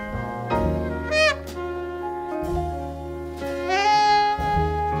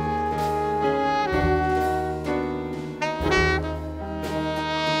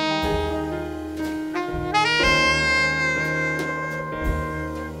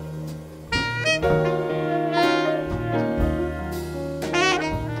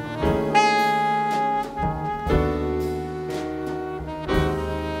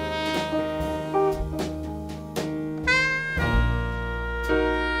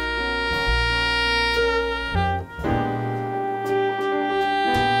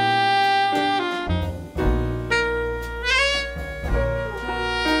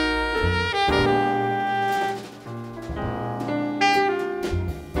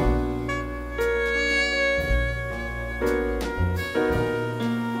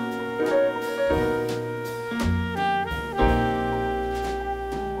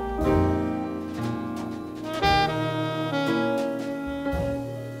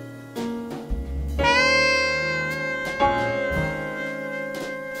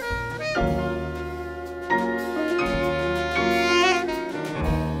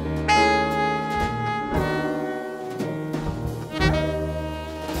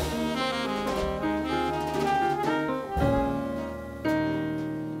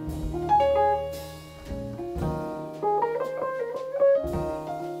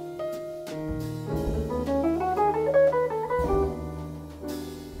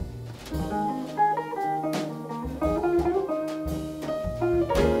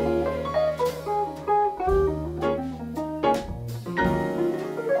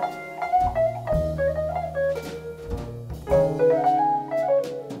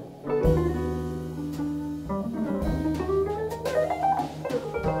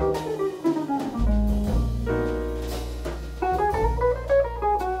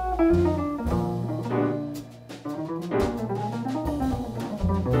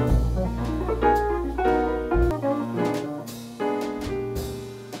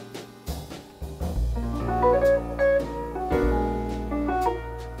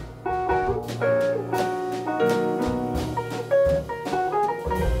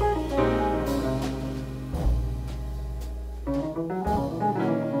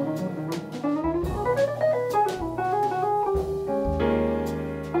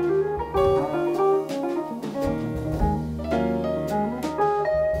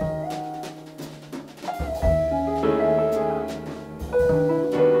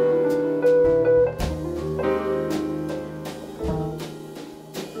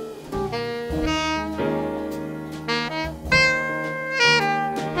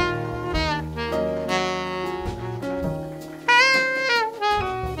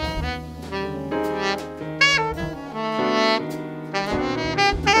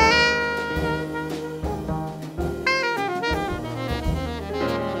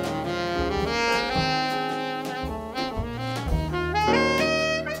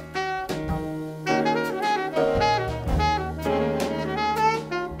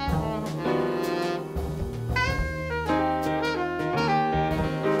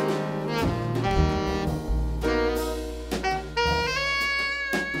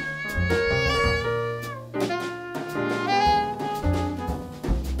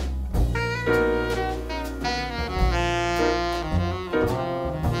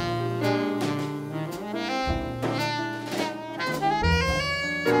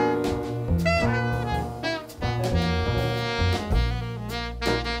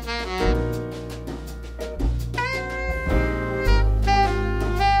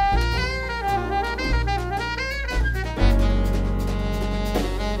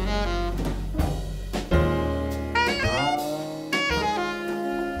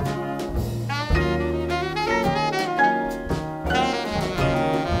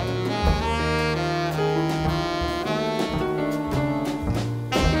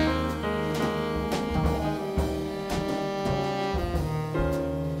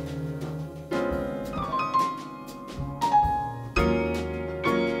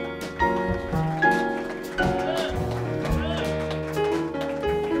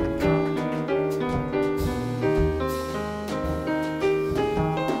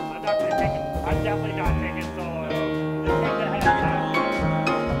definitely not taking solo. Just keep the head down.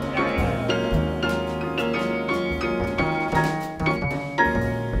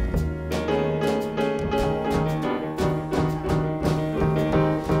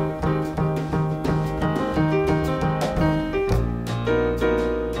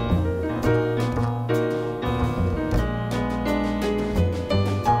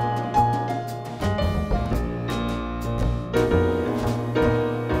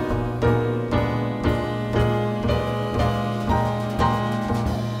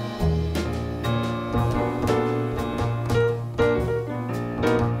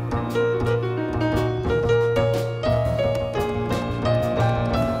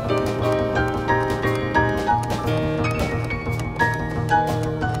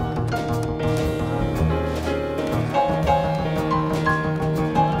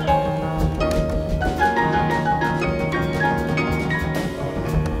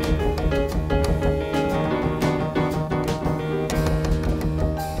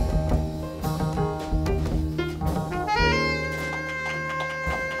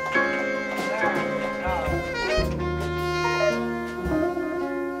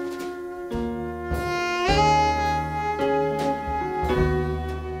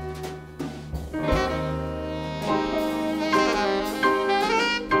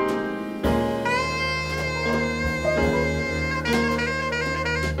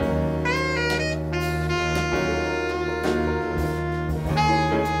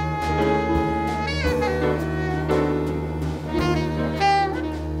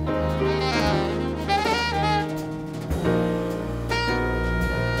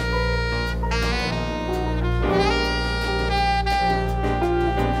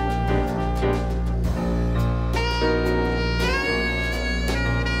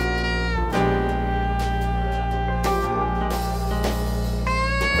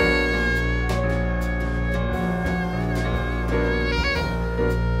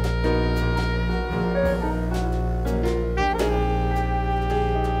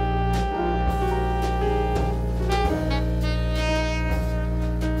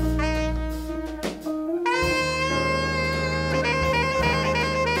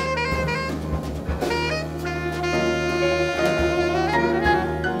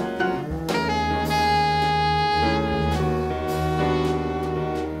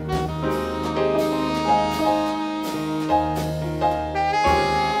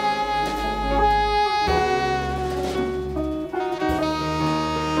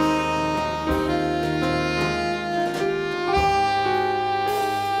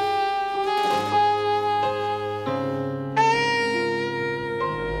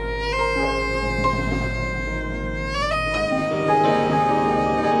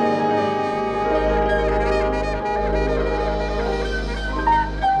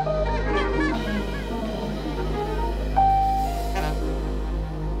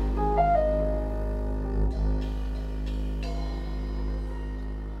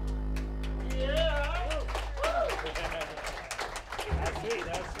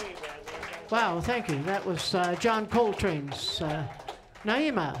 Wow, thank you. That was John Coltrane's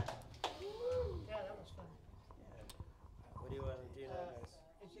Naima. Yeah, that was fun. What do you want to do now, guys?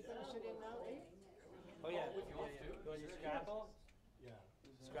 Is he going to sit in now, eh? Oh, yeah. You want to scrapple? Yeah.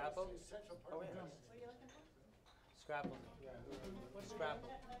 Scrapple? Oh, yeah. Scrapple. What's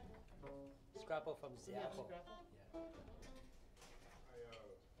Scrapple? Scrapple from Seattle. Yeah.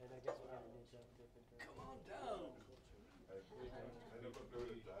 And I guess we're going to need to have a different. Come on down. I never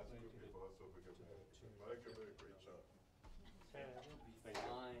played with a jazz group before, so we could play. But I could play a great shot.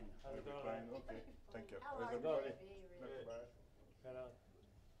 Fine. How's it going? Fine, okay. Thank you. How's How's it going? everybody? Not bad. Right on.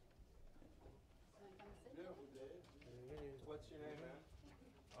 What's your name, man?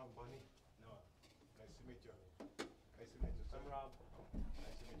 I'm Bunny. No. Nice to meet you. Nice to meet you, sir. I'm Rob.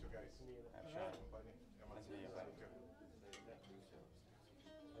 Nice to meet you guys. I'm Sean. I'm Bunny. Yeah, man. Nice to meet you,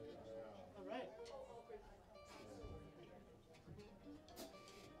 Thank you. All right.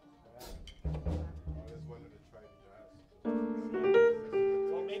 Always wanted to try the jazz.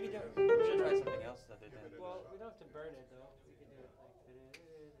 Well, maybe don't. We should try something else other than. Well, we don't have to burn it though. We can do it like.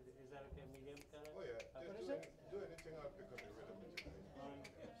 Is that okay? Medium kind of. Oh, yeah. What Just is it? do anything, I'll pick up the rhythm with you guys.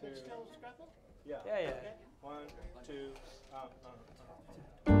 It's still Scrapple? Yeah. Yeah, yeah. 1, 2,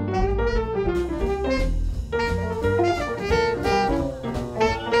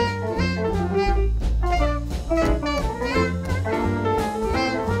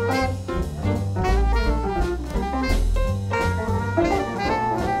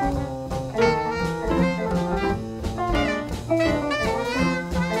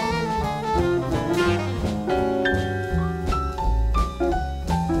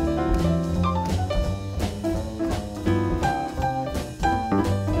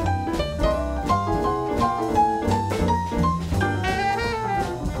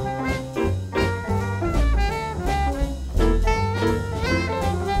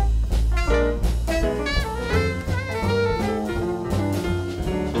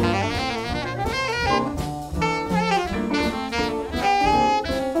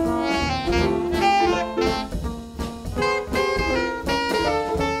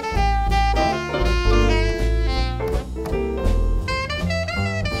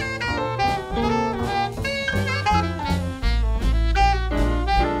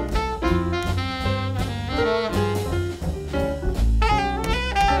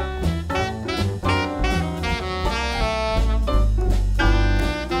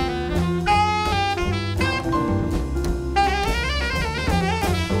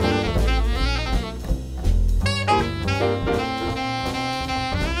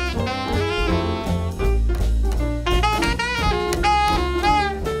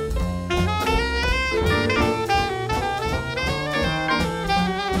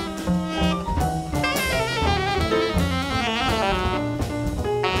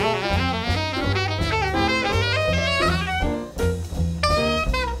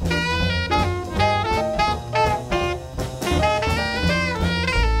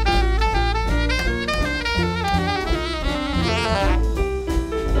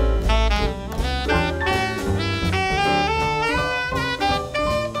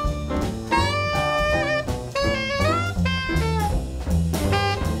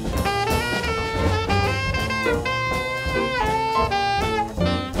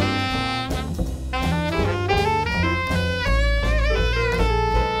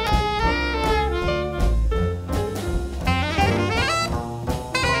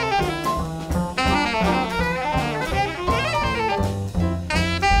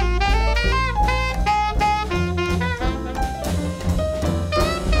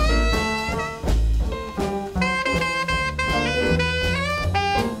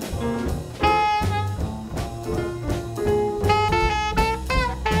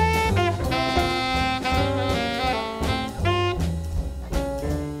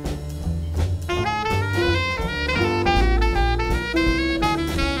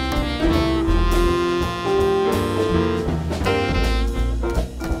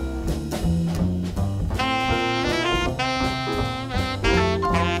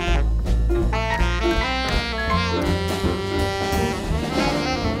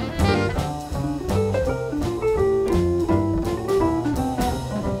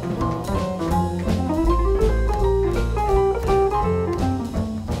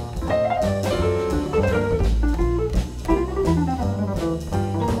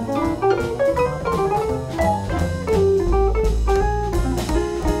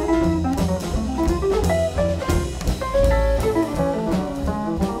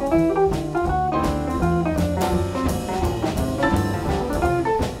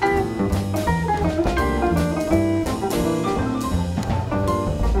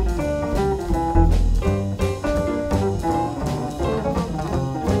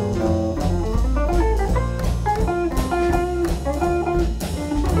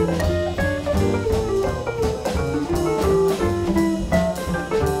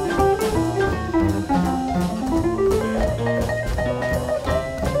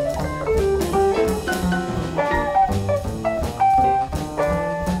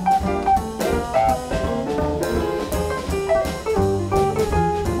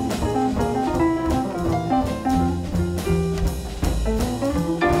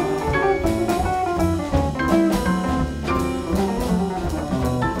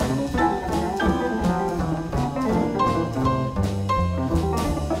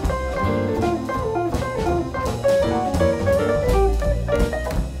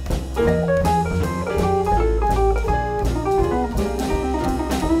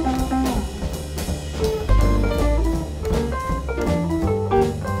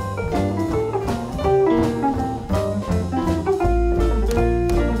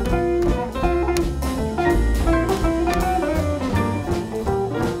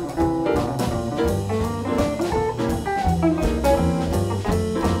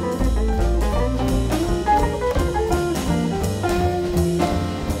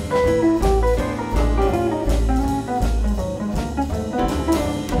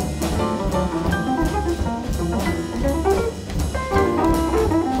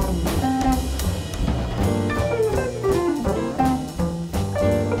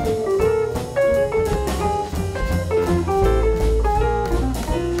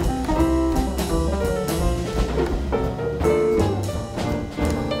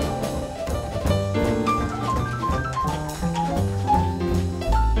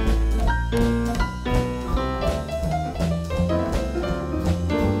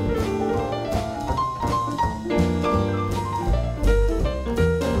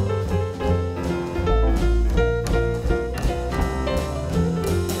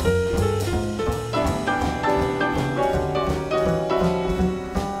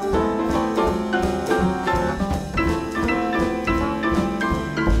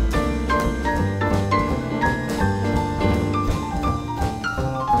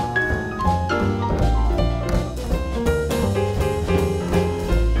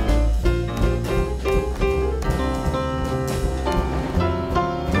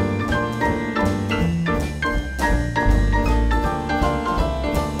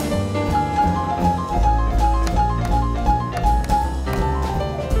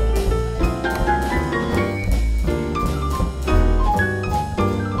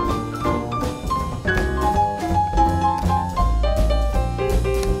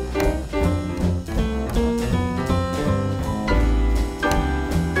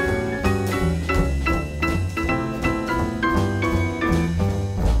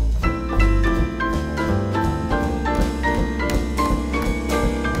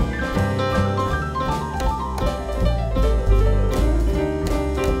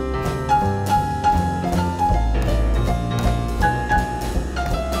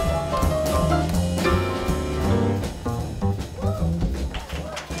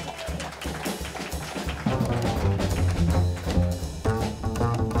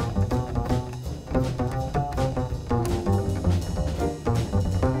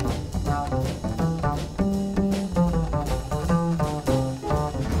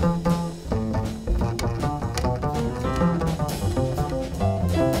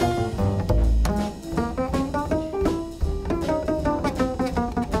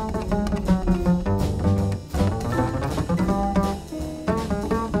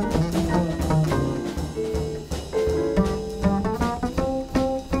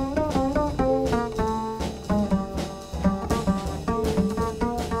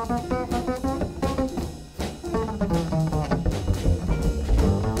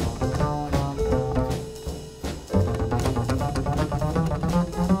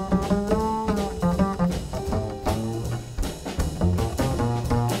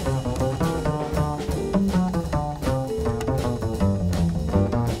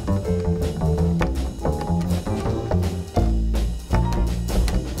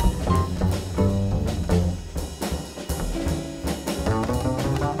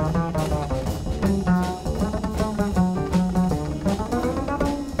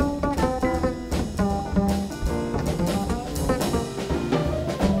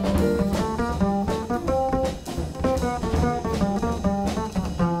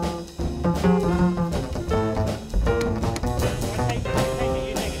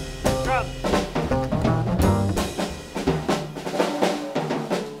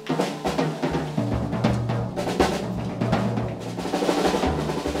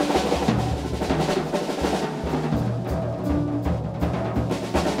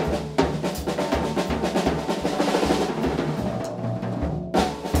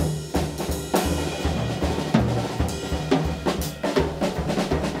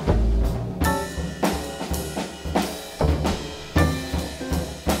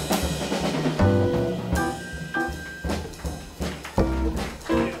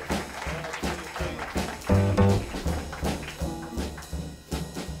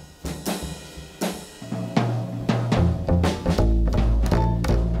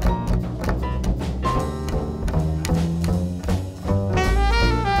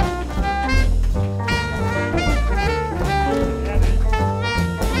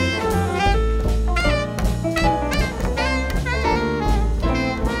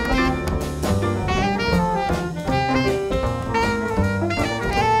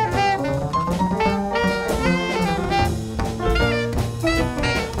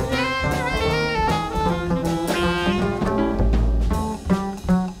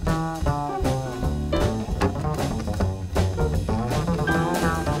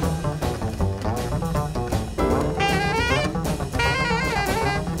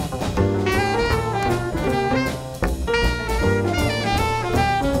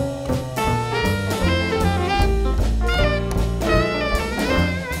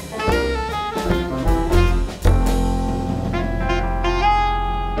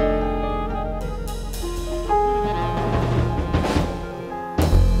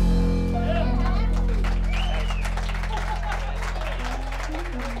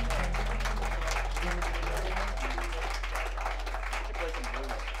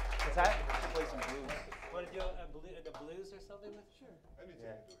 What's that? Play some blues. Want to do the blues or something? Sure. Anything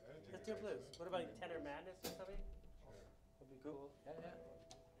Yeah. you do, anything. Let's do blues. What about Tenor Madness or something? That'd be cool. Yeah,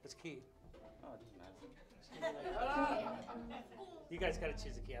 yeah. It's key. Oh, it doesn't matter. You guys gotta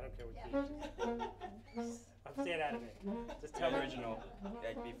choose a key. I don't care what key. I'm staying out of it. Just tell The me. original.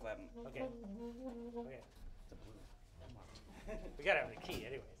 Yeah, B flat. Okay. Okay. It's a blues. We gotta have the key,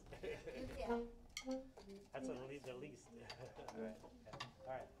 anyways. That's the least. Alright.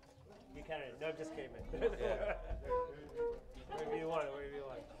 All right. You kind of. No, I'm just kidding, man. Yeah. Wherever you want it. Wherever you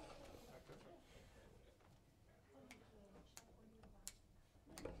want it.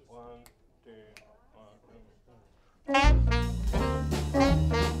 One, two, one,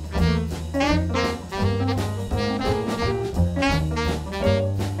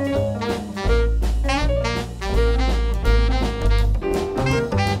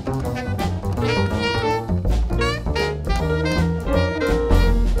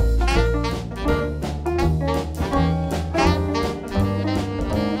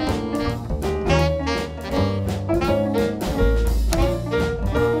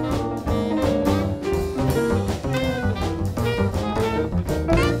 Thank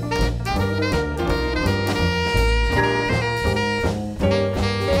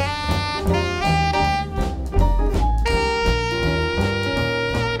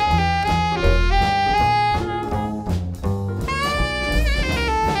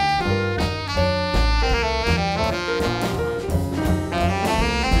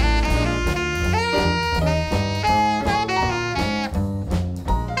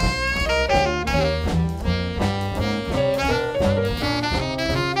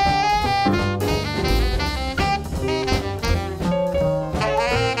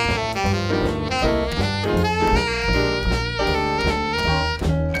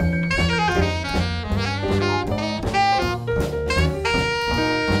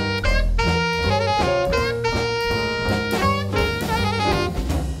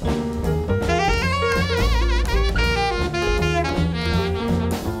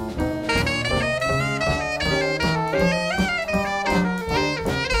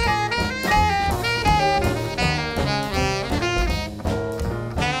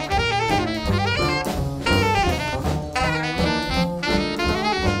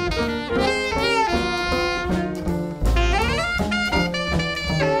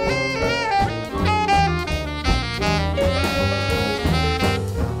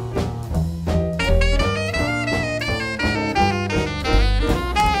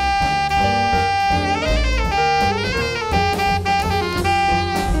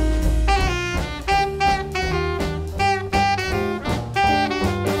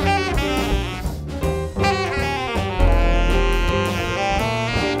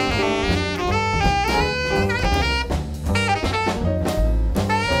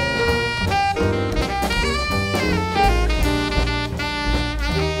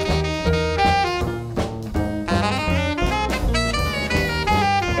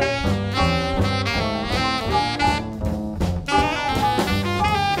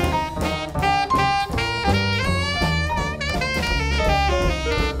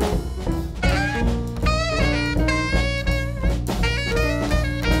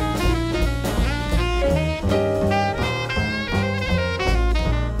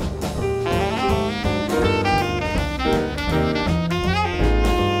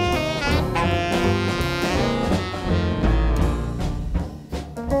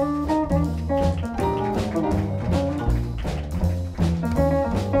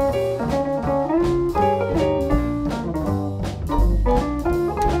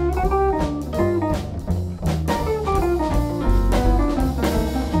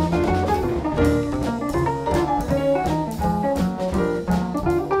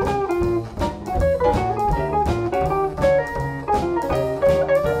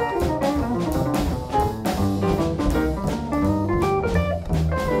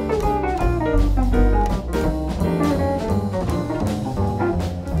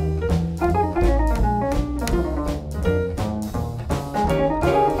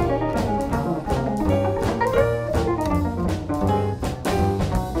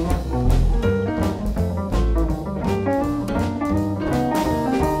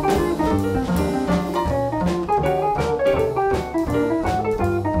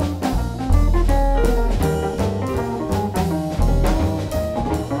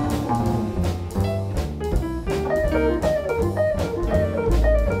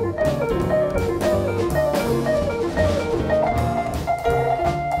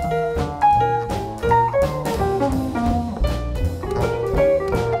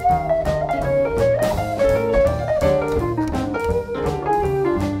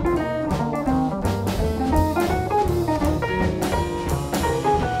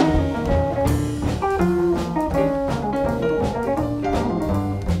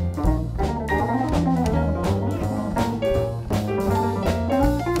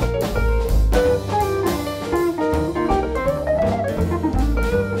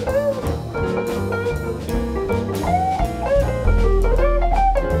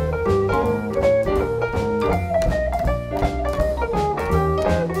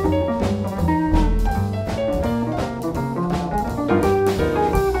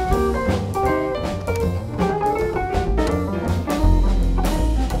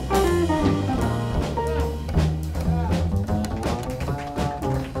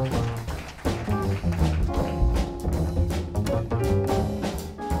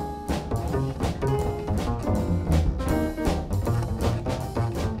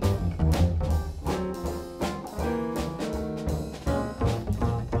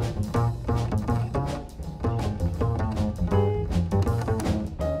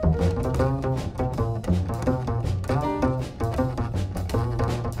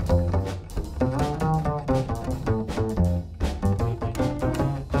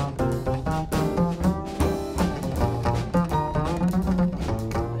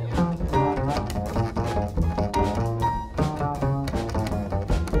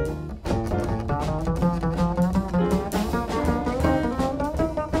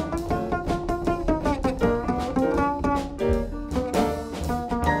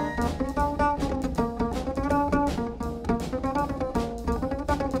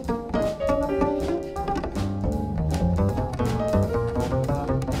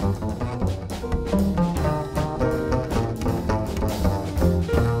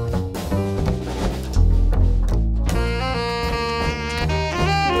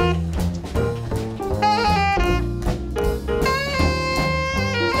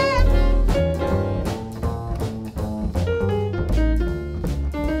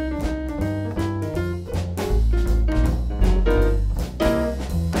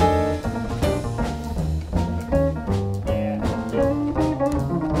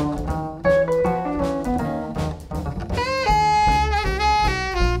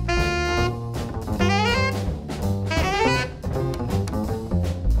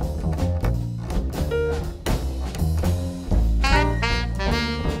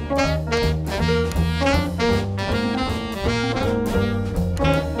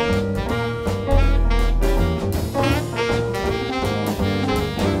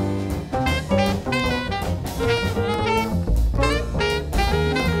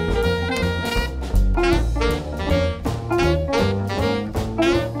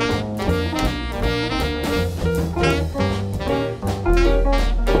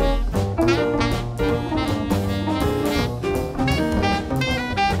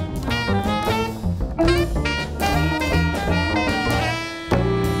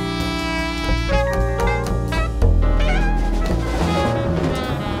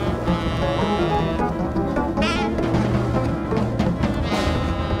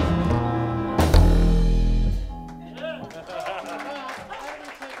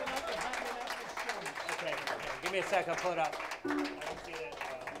I'll pull it up. I haven't seen it.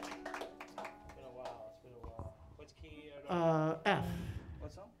 It's been a while. What's key? F.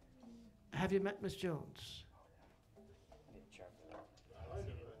 What song? Have you met Miss Jones? I need to check it out.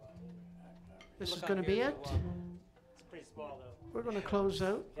 This is Look up going to be here it. as well. It's pretty small though. We're going to close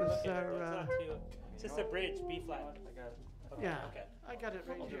out Yeah, with look at it. our. It's not too. It's just a bridge, B flat. I got it. Okay, Yeah, Okay. I got it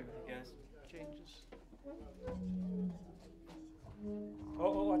right here. Guys. Changes.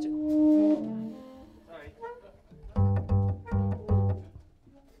 Oh, watch it. Alright.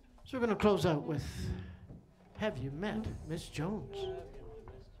 So we're going to close out with Have You Met Miss Jones?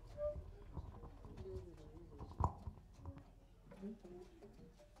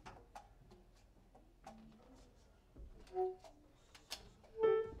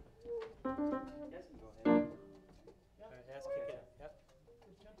 You guys can go ahead. Alright, let's kick it up.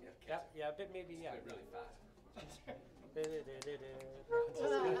 Yep. Yeah, a bit maybe, yeah. Really fast. Just I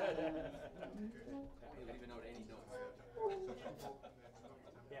don't even know any notes.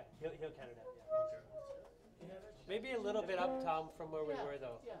 Yeah, he'll count it out. Yeah. Maybe a little bit up, Tom, from where we were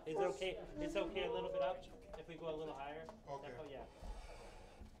though. Is it okay? It's okay a little bit up if we go a little higher. Okay. Oh yeah.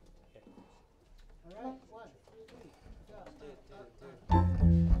 All right, one.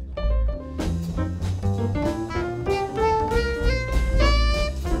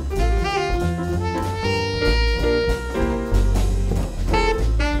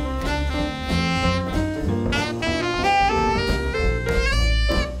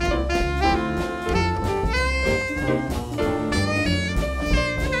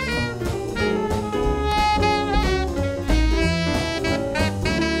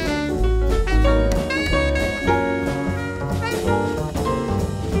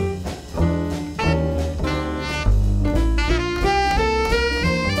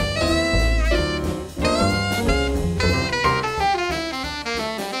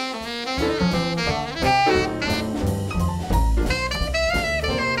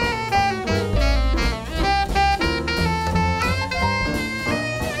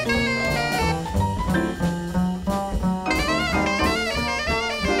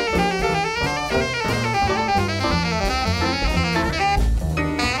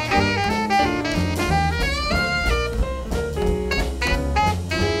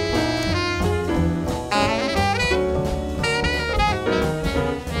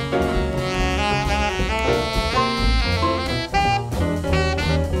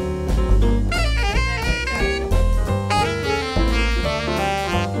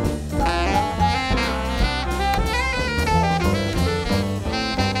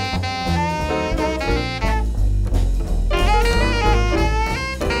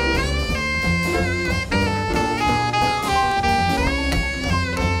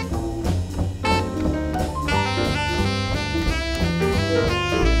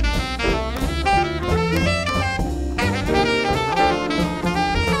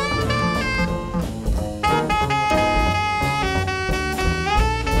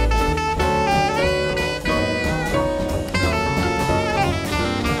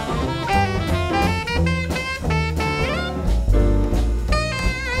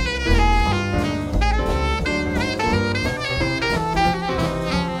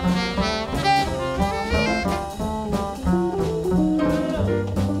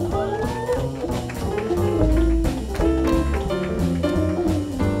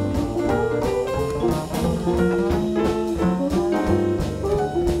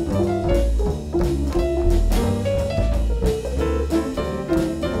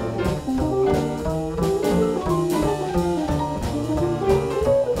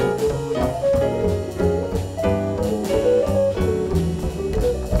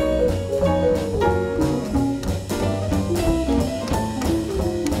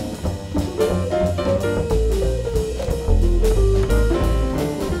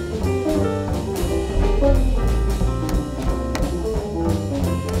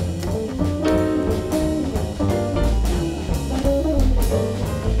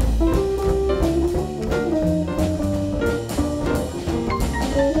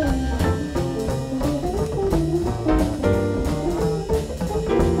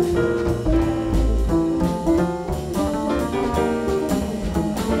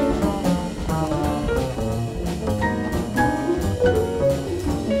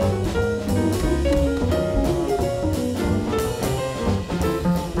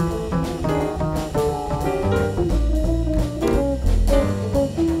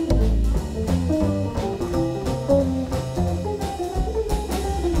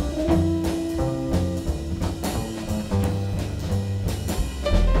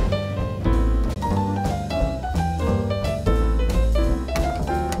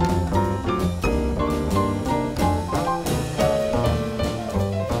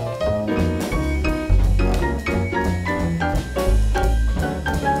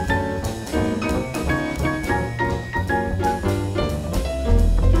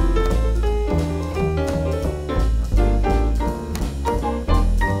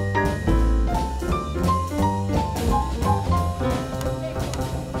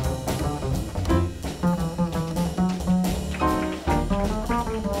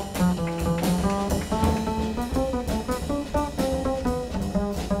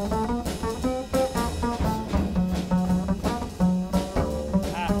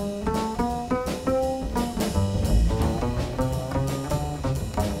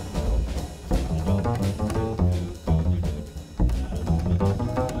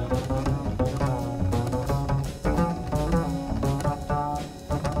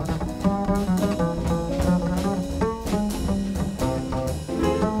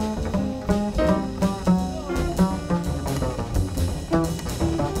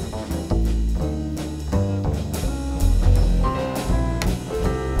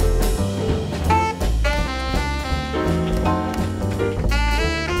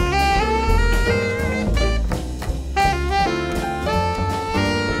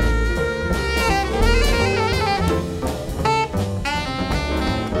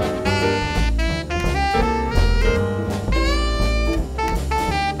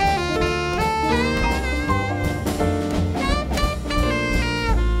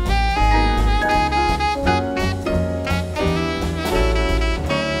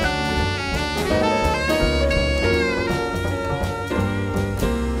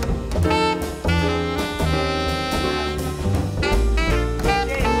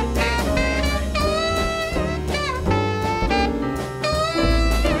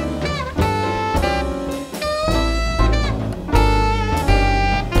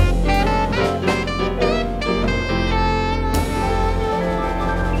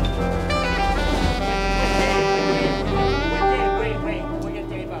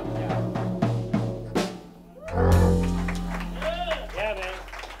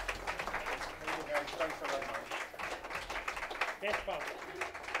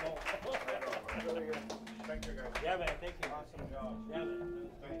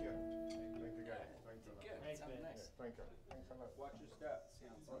 Thank you. Thanks a lot. Watch your steps.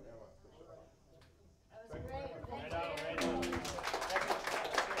 Oh, yeah, man, for sure. That was great. Right on, right on.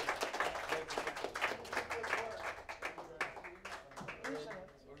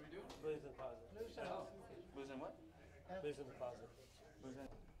 What do we do? Blues and positive. Blues and what? Blues and positive. Blues and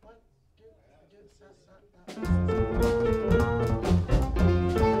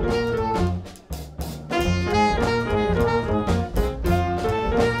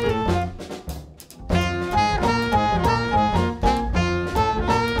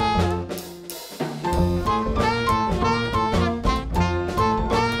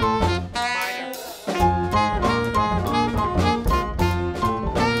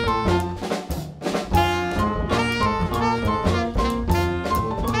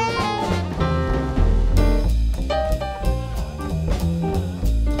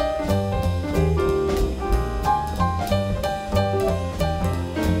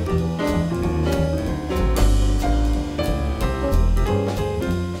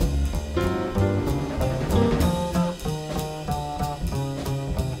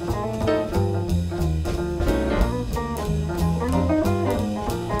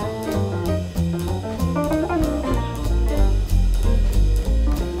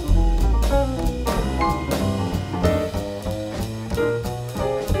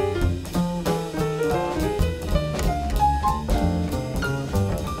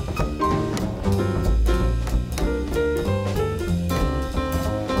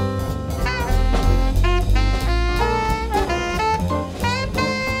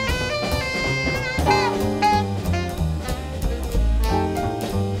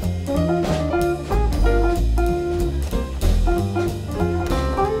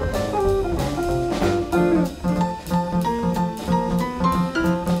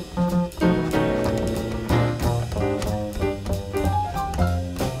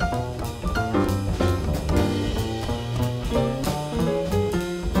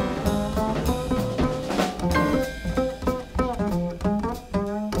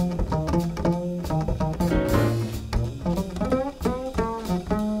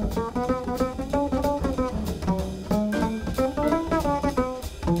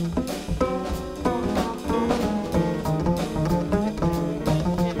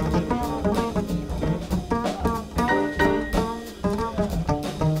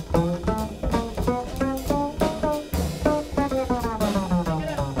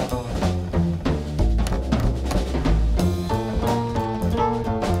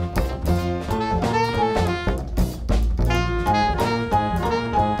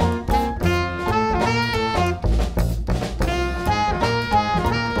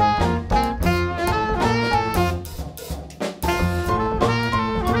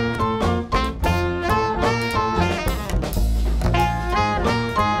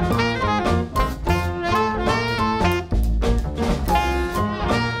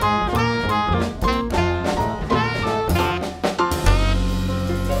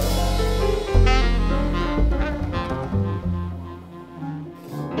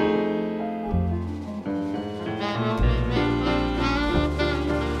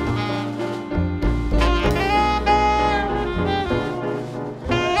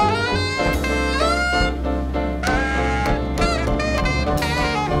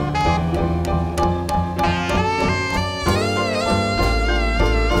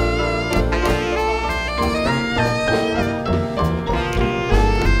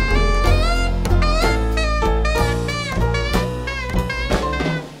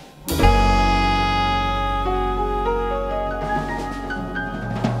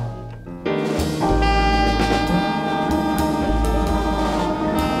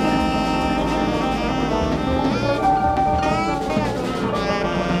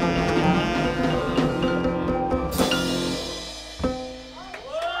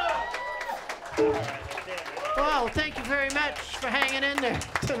Wow, thank you very much for hanging in there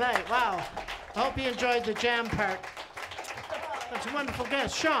tonight. Wow. I hope you enjoyed the jam part. That's a wonderful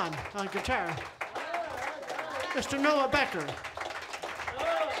guest. Sean on guitar. Mr. Noah Becker.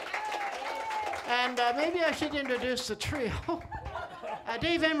 And maybe I should introduce the trio.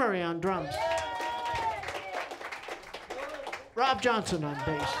 Dave Emery on drums. Rob Johnson on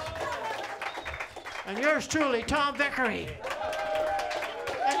bass. And yours truly, Tom Vickery.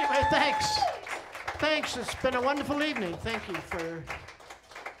 Anyway, thanks. Thanks. It's been a wonderful evening. Thank you for.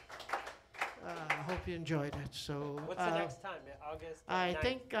 I hope you enjoyed it. So. What's the next time? August? I 9th?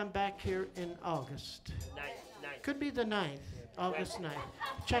 think I'm back here in August. 9th. Could be the 9th. August 9th.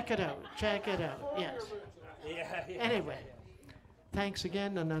 Check it out. Check it out. Yes. Yeah. Anyway, thanks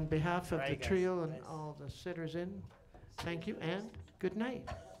again, and on behalf of the Right, guys. trio and Nice. all the sitters in, thank you and good night.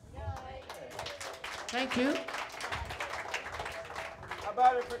 Thank you.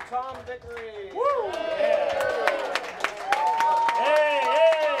 about it for Tom Vickery. Woo! Yeah. Hey,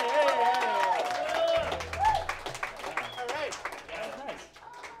 hey, hey, hey. All right. That was nice.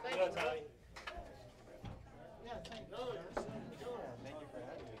 Thank you, Tommy. Thank you for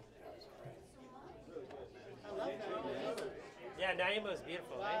having me. Yeah, Naima was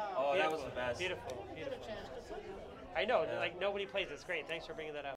beautiful, eh? Oh, that was Beautiful, the best. Beautiful, beautiful. I know, like nobody plays this great. Thanks for bringing that up.